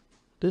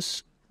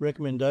 This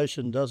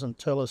recommendation doesn't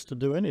tell us to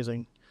do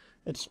anything.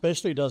 It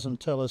especially doesn't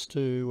tell us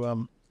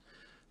to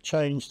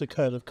change the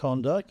code of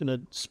conduct, and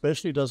it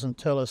especially doesn't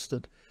tell us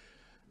that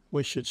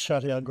we should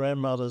shut our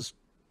grandmother's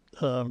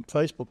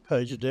Facebook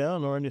page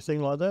down or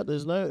anything like that.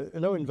 There's no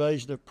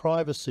invasion of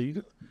privacy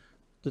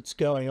that's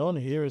going on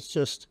here. It's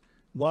just,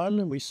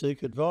 one, we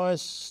seek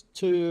advice.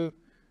 Two,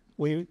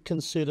 we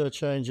consider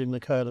changing the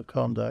code of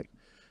conduct.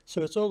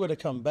 So it's all going to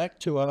come back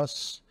to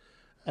us,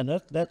 and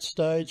at that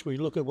stage we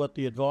look at what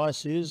the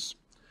advice is.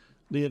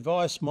 The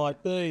advice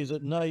might be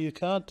that, no, you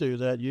can't do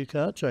that, you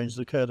can't change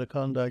the code of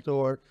conduct,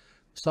 or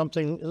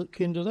something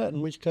akin to that,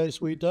 in which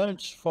case we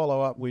don't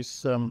follow up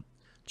with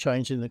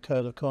changing the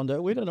code of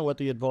conduct. We don't know what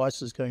the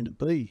advice is going to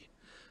be.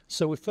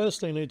 So we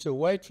firstly need to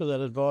wait for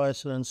that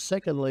advice, and then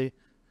secondly,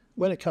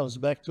 when it comes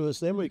back to us,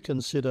 then we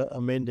consider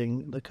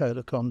amending the code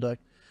of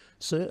conduct.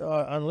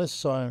 So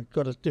unless I've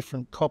got a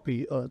different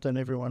copy than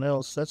everyone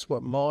else, that's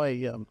what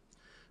my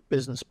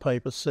business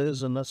paper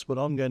says, and that's what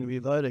I'm going to be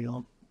voting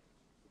on.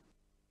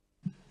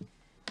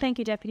 Thank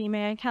you, Deputy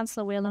Mayor.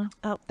 Councillor Wheeler.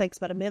 Thanks,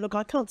 Madam Mayor. Look,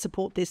 I can't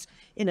support this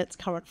in its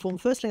current form.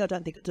 Firstly, I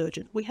don't think it's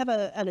urgent. We have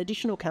an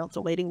additional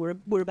council meeting.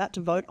 We're about to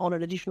vote on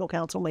an additional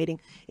council meeting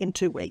in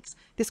 2 weeks.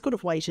 This could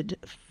have waited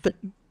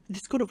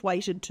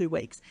 2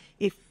 weeks.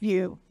 If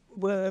you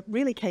were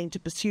really keen to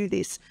pursue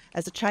this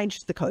as a change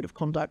to the code of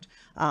conduct,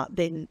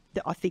 then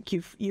I think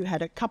you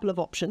had a couple of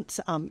options.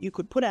 You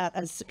could put out,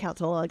 as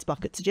Councillor Alex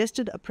Bucket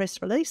suggested, a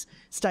press release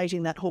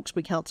stating that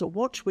Hawkesbury Council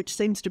Watch, which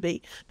seems to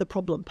be the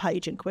problem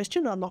page in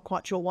question. I'm not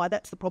quite sure why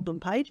that's the problem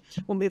page,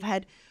 when we've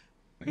had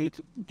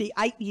the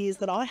 8 years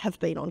that I have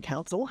been on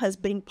council has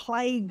been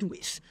plagued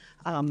with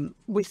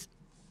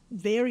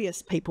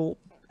various people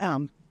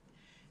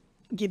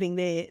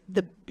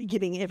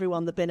giving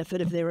everyone the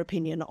benefit of their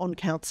opinion on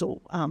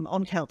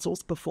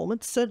council's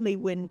performance. Certainly,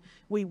 when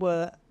we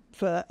were,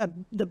 for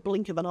the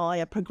blink of an eye,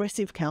 a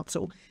progressive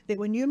council, there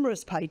were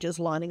numerous pages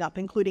lining up,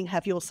 including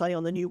Have Your Say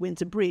on the New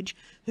Windsor Bridge,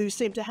 who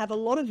seemed to have a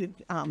lot of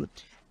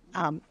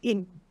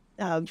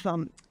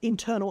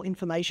internal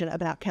information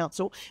about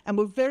council, and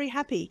we're very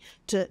happy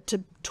to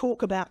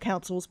talk about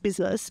council's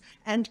business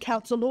and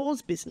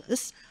councillors'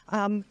 business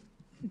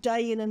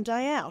day in and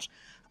day out.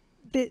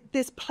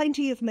 There's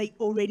plenty of meat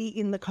already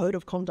in the code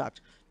of conduct.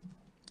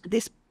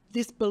 This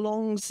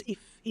belongs,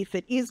 if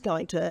it is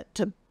going to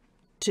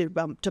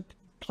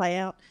play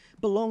out,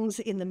 belongs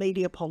in the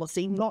media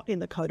policy, not in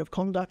the code of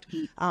conduct.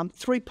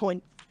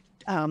 3.23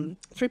 and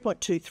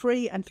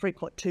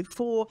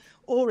 3.24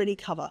 already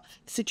cover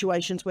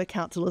situations where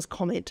councillors'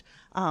 comment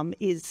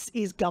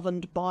is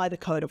governed by the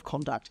code of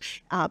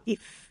conduct.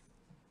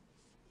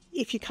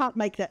 If you can't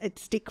make that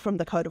stick from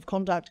the code of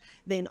conduct,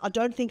 then I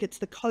don't think it's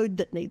the code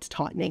that needs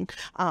tightening.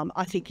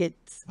 I think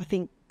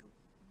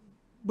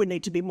we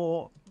need to be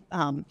more.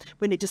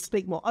 We need to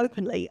speak more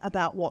openly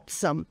about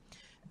what's out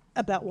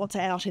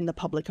in the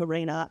public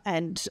arena,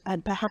 and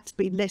perhaps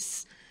be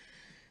less.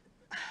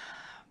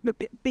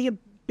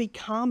 Be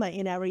calmer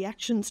in our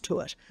reactions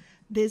to it.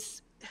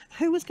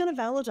 Who is going to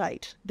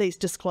validate these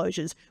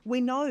disclosures?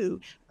 We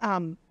know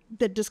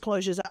that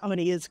disclosures are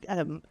only as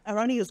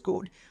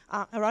good,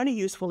 are only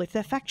useful if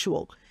they're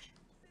factual.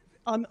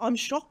 I'm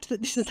shocked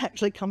that this has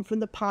actually come from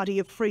the party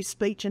of free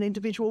speech and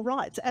individual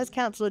rights. As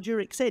Councillor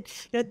Jurek said,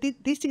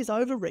 this is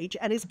overreach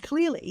and is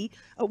clearly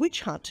a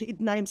witch hunt. It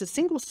names a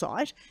single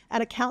site,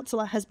 and a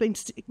councillor has been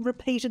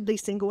repeatedly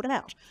singled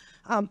out.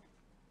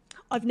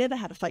 I've never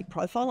had a fake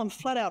profile. I'm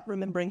flat out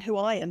remembering who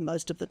I am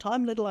most of the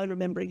time, let alone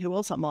remembering who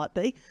else I might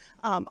be.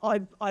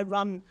 I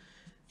run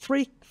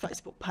 3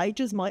 Facebook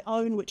pages, my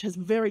own, which has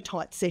very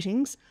tight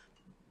settings,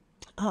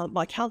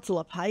 my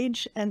councillor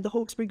page, and the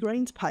Hawkesbury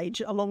Greens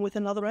page, along with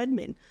another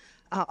admin.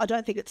 I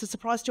don't think it's a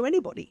surprise to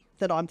anybody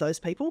that I'm those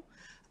people.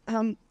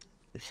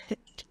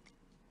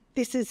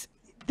 This is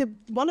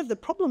one of the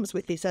problems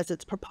with this, as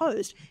it's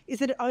proposed, is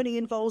that it only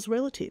involves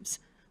relatives.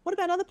 What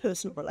about other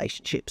personal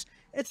relationships?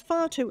 It's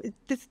far too.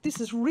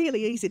 This is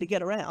really easy to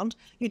get around.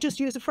 You just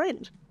use a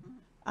friend.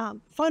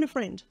 Phone a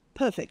friend.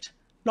 Perfect.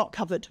 Not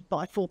covered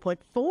by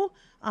 4.4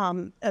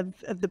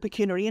 of the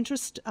pecuniary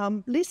interest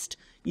list.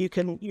 You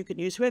can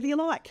use whoever you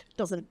like.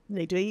 Doesn't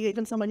need to be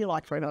even someone you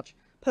like very much.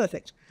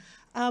 Perfect.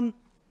 And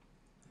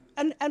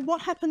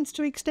what happens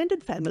to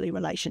extended family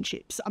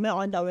relationships? I mean,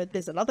 I know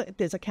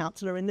there's a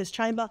councillor in this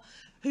chamber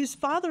whose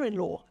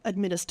father-in-law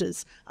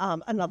administers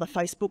another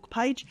Facebook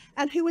page,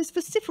 and who is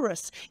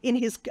vociferous in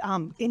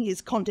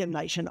his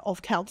condemnation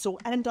of council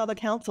and other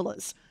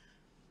councillors.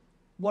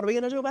 What are we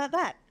going to do about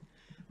that?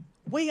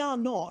 We are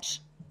not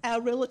our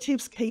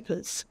relatives'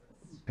 keepers.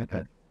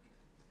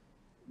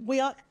 We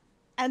are,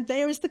 and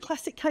there is the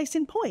classic case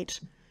in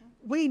point.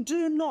 We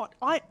do not.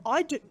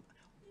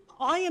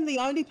 I am the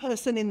only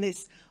person in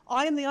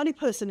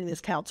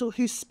this council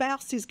whose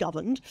spouse is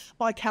governed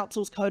by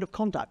council's code of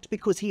conduct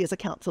because he is a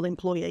council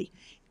employee.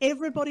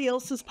 Everybody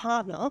else's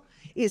partner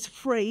is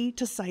free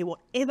to say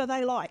whatever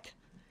they like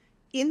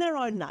in their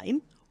own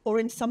name or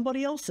in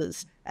somebody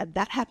else's, and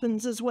that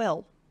happens as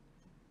well.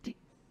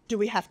 Do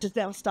we have to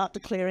now start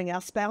declaring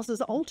our spouses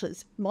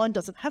alters? Mine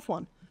doesn't have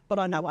one, but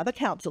I know other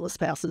councillor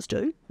spouses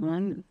do.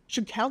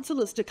 Should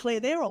councillors declare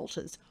their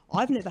alters?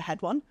 I've never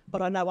had one,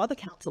 but I know other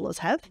councillors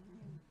have.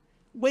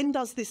 When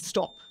does this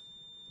stop?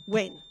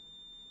 When?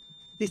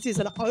 This is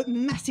a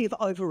massive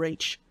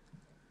overreach.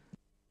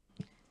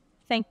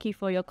 Thank you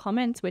for your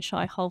comments, which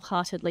I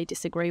wholeheartedly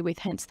disagree with,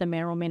 hence the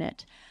Mayoral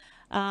Minute.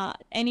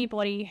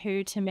 Anybody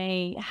who, to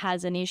me,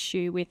 has an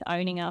issue with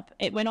owning up,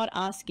 we're not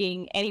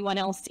asking anyone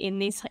else in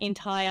this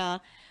entire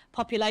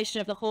population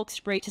of the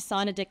Hawkesbury to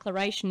sign a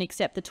declaration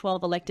except the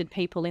 12 elected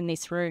people in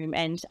this room,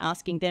 and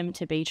asking them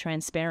to be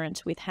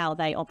transparent with how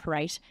they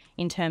operate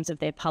in terms of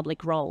their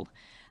public role.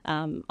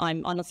 I'm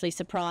honestly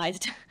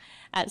surprised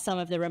at some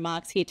of the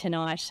remarks here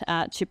tonight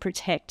to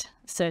protect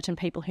certain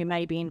people who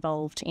may be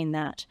involved in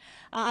that.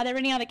 Are there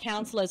any other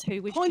councillors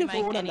who wish to make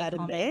any comments?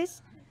 Madam Mayor.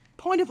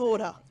 Point of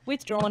order.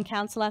 Withdrawn,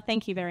 councillor.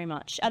 Thank you very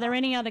much. Are there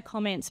any other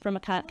comments from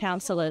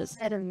councillors?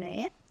 Madam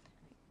Mayor.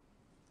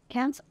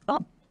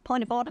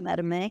 Point of order,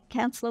 Madam Mayor.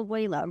 Councillor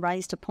Wheeler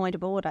raised a point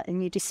of order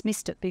and you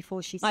dismissed it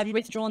before she said I've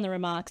withdrawn the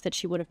remarks that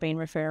she would have been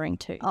referring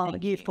to. Oh,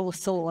 you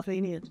foresaw.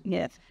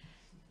 Yeah.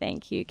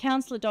 Thank you.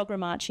 Councillor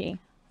Dogramachi.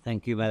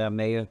 Thank you, Madam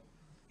Mayor.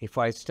 If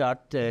I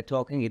start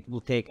talking, it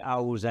will take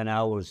hours and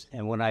hours.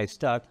 And when I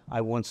start, I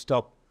won't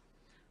stop.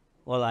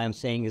 All I'm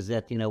saying is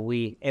that,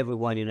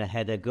 everyone,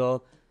 had a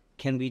go.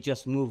 Can we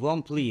just move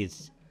on,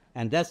 please?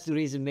 And that's the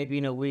reason maybe,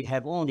 we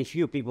have only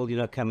few people,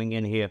 coming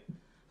in here.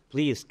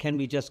 Please, can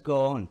we just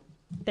go on?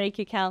 Thank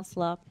you,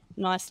 councillor.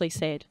 Nicely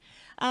said.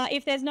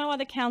 If there's no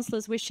other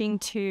councillors wishing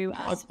to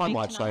I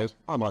might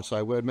say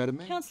a word, Madam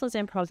Mayor. Councillor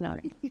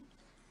Zamprogno.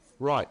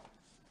 Right.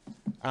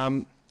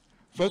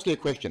 Firstly, a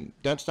question.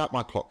 Don't start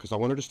my clock, because I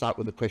wanted to start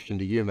with a question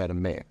to you,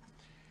 Madam Mayor.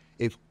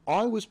 If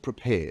I was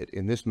prepared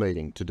in this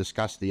meeting to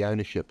discuss the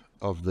ownership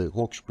of the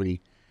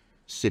Hawkesbury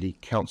City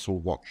Council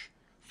Watch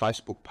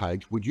Facebook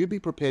page, would you be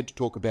prepared to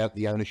talk about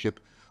the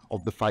ownership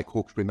of the fake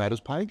Hawkesbury Matters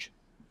page?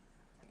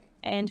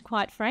 And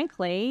quite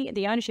frankly,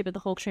 the ownership of the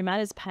Hawkesbury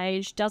Matters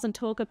page doesn't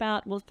talk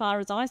about, well, as far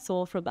as I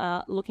saw from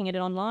looking at it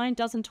online,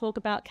 doesn't talk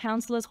about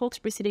councillors,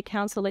 Hawkesbury City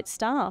Council, its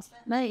staff.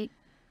 Me.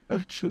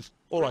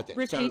 All right then.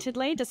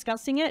 Repeatedly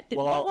discussing it.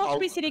 Well, what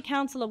Hawkesbury City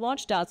Councillor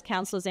Watch does,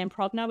 Councillor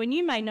Zamprogno, and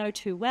you may know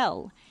too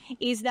well,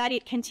 is that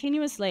it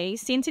continuously,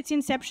 since its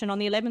inception on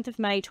the 11th of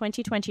May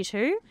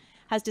 2022,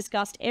 has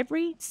discussed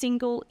every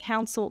single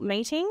council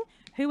meeting,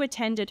 who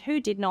attended,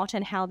 who did not,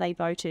 and how they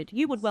voted.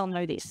 You would well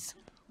know this.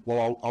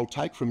 Well, I'll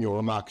take from your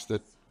remarks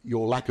that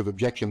your lack of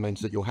objection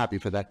means that you're happy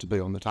for that to be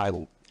on the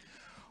table.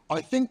 I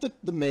think that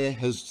the Mayor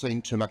has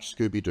seen too much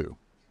Scooby-Doo.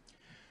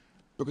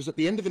 Because at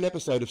the end of an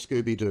episode of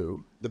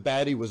Scooby-Doo, the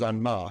baddie was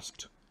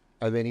unmasked,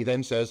 and then he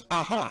then says,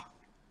 aha,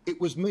 it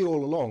was me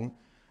all along,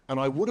 and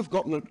I would have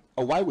gotten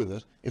away with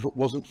it if it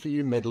wasn't for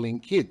you meddling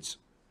kids.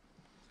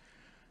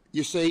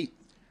 You see,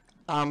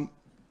 no,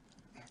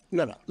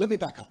 let me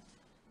back up.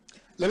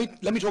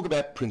 Let me talk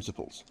about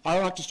principles. I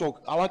like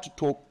to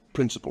talk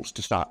principles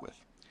to start with.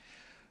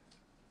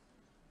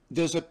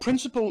 There's a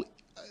principle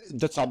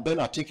that's been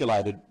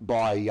articulated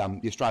by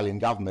the Australian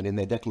government in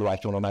their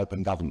Declaration on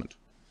Open Government.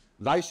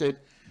 They said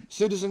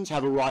citizens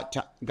have a right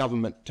to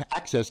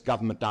access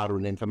government data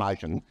and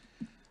information,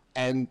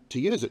 and to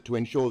use it to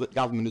ensure that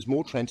government is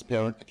more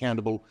transparent,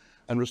 accountable,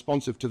 and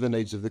responsive to the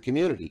needs of the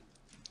community.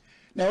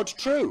 Now, it's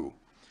true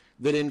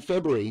that in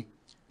February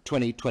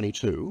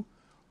 2022,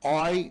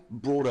 I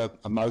brought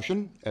a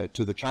motion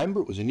to the chamber.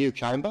 It was a new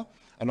chamber,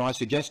 and I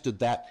suggested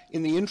that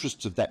in the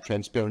interests of that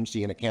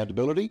transparency and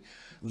accountability,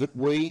 that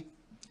we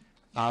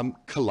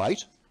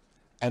collate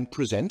and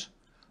present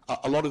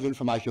a lot of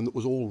information that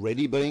was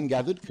already being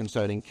gathered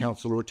concerning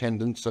councillor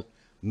attendance at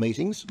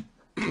meetings,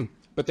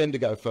 but then to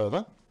go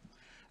further,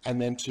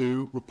 and then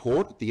to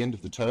report at the end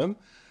of the term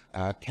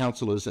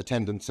councillors'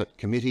 attendance at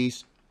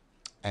committees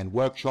and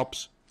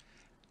workshops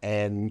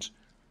and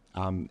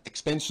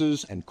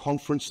expenses and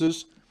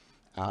conferences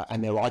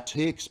and their IT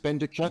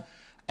expenditure.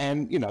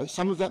 And,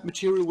 some of that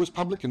material was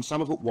public and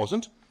some of it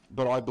wasn't.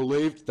 But I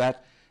believed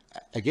that,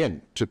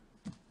 again, to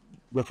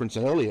reference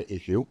an earlier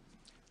issue,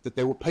 that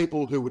there were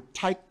people who would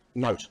take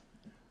note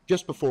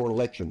just before an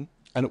election,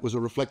 and it was a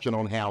reflection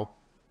on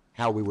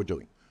how we were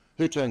doing.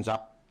 Who turns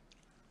up,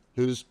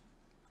 who's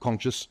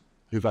conscious,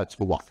 who votes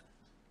for what.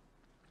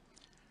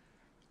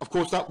 Of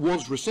course, that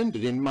was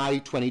rescinded in May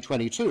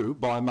 2022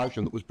 by a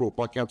motion that was brought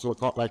by Councillor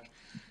Kotlash,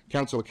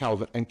 Councillor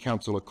Calvert and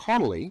Councillor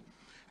Connolly,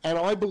 and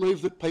I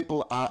believe that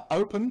people are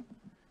open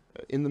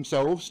in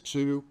themselves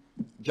to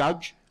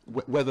judge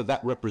whether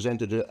that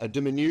represented a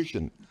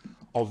diminution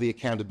of the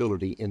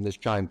accountability in this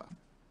chamber.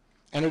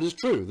 And it is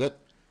true that,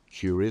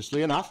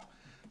 curiously enough,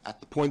 at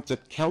the point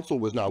that council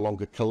was no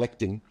longer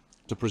collecting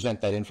to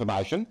present that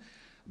information,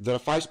 that a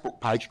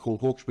Facebook page called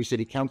Hawkesbury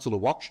City Councillor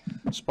Watch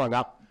sprung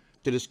up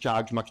to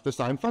discharge much the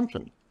same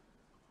function.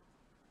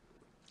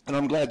 And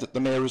I'm glad that the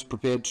Mayor is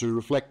prepared to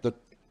reflect that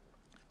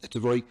it's a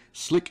very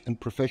slick and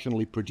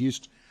professionally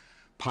produced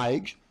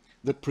page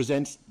that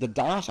presents the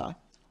data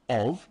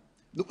of,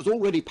 that was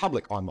already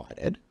public, I might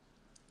add,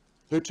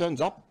 who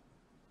turns up,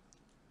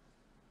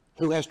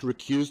 who has to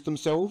recuse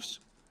themselves,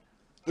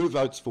 who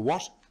votes for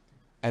what,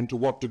 and to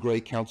what degree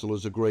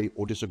councillors agree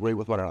or disagree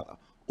with one another.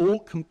 All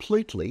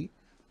completely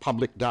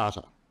public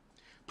data,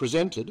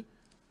 presented,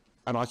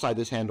 and I say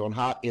this hand on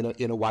heart,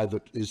 in a way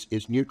that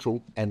is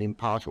neutral and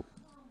impartial.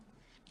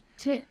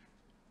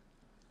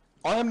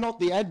 I am not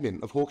the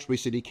admin of Hawkesbury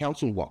City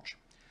Council Watch,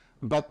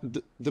 but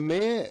the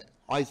Mayor,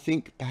 I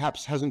think,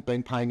 perhaps hasn't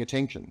been paying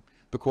attention,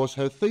 because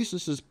her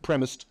thesis is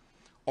premised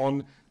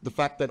on the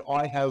fact that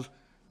I have,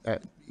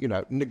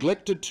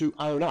 neglected to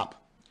own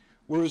up.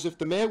 Whereas if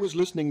the Mayor was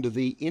listening to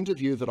the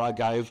interview that I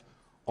gave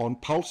on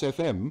Pulse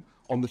FM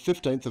on the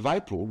 15th of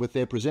April with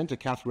their presenter,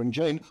 Catherine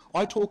Jean,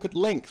 I talk at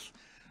length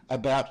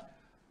about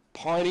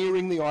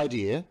pioneering the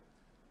idea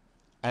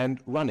and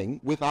running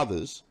with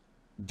others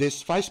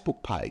this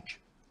Facebook page.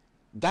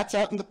 That's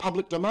out in the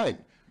public domain.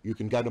 You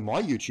can go to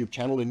my YouTube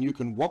channel and you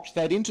can watch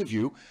that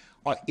interview.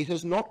 It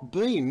has not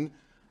been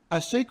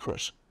a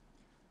secret.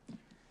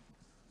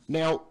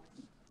 Now,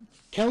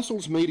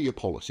 Council's media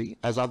policy,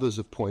 as others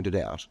have pointed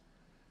out,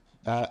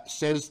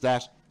 says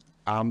that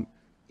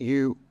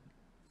it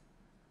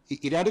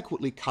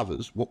adequately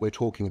covers what we're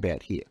talking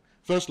about here.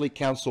 Firstly,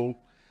 council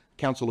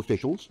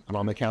officials, and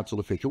I'm a council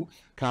official,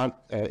 can't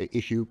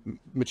issue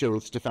material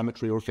that's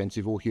defamatory or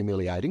offensive or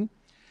humiliating.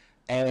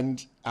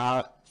 And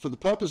for the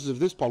purposes of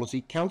this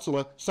policy,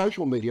 councillor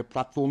social media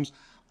platforms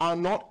are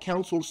not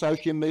council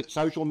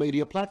social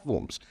media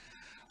platforms.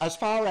 As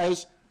far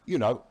as,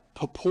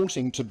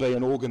 purporting to be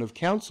an organ of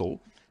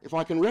council, if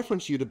I can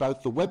reference you to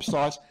both the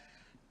website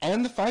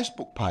and the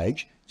Facebook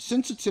page,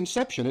 since its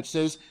inception, it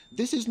says,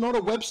 this is not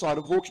a website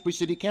of Hawkesbury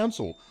City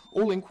Council.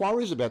 All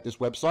inquiries about this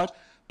website,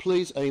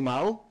 please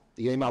email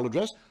the email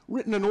address,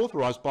 written and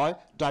authorised by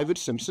David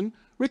Simpson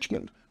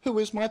Richmond, who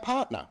is my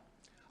partner.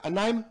 A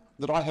name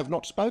that I have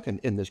not spoken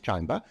in this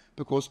chamber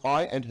because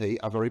I and he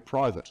are very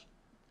private.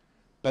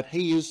 But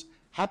he is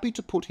happy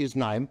to put his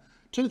name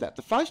to that.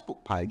 The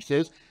Facebook page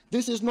says,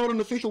 this is not an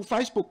official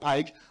Facebook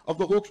page of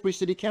the Hawkesbury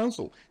City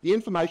Council. The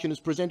information is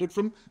presented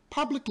from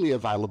publicly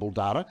available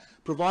data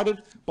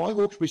provided by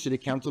Hawkesbury City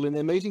Council in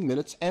their meeting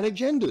minutes and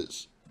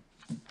agendas.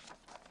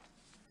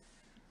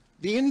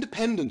 The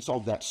independence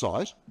of that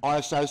site I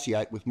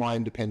associate with my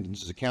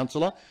independence as a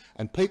councillor,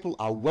 and people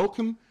are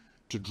welcome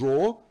to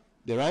draw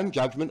their own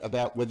judgment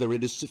about whether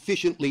it is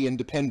sufficiently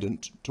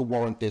independent to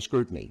warrant their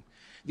scrutiny.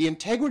 The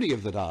integrity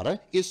of the data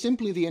is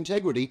simply the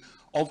integrity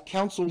of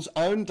council's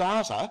own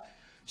data,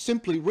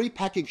 simply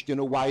repackaged in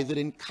a way that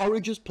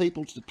encourages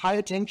people to pay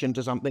attention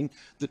to something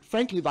that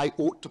frankly they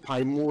ought to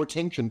pay more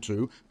attention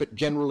to, but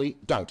generally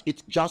don't.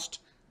 It's just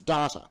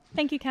data.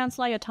 Thank you,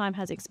 Councillor. Your time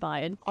has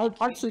expired.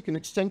 I'd seek an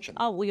extension.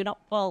 Oh, well, you're not.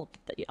 Well,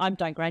 I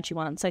don't grant you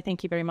one. So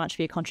thank you very much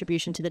for your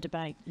contribution to the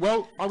debate.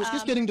 Well, I was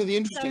just getting to the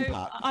interesting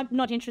part. I'm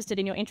not interested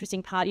in your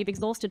interesting part. You've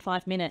exhausted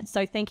 5 minutes.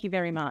 So thank you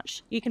very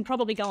much. You can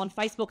probably go on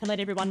Facebook and let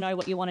everyone know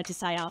what you wanted to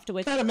say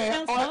afterwards. Madam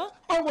Mayor,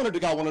 I wanted to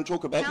go on and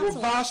talk about your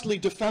vastly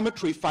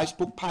defamatory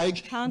Facebook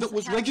page that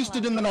was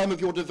registered in the name of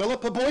your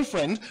developer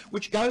boyfriend,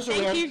 which goes around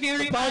Thank you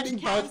very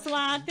much,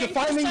 Councillor. Thank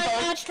you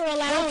so much for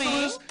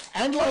allowing.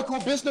 And local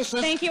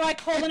businesses. Thank you. I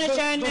call an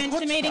adjournment.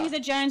 The meeting is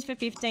adjourned for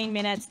 15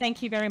 minutes.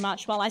 Thank you very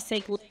much while I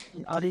seek...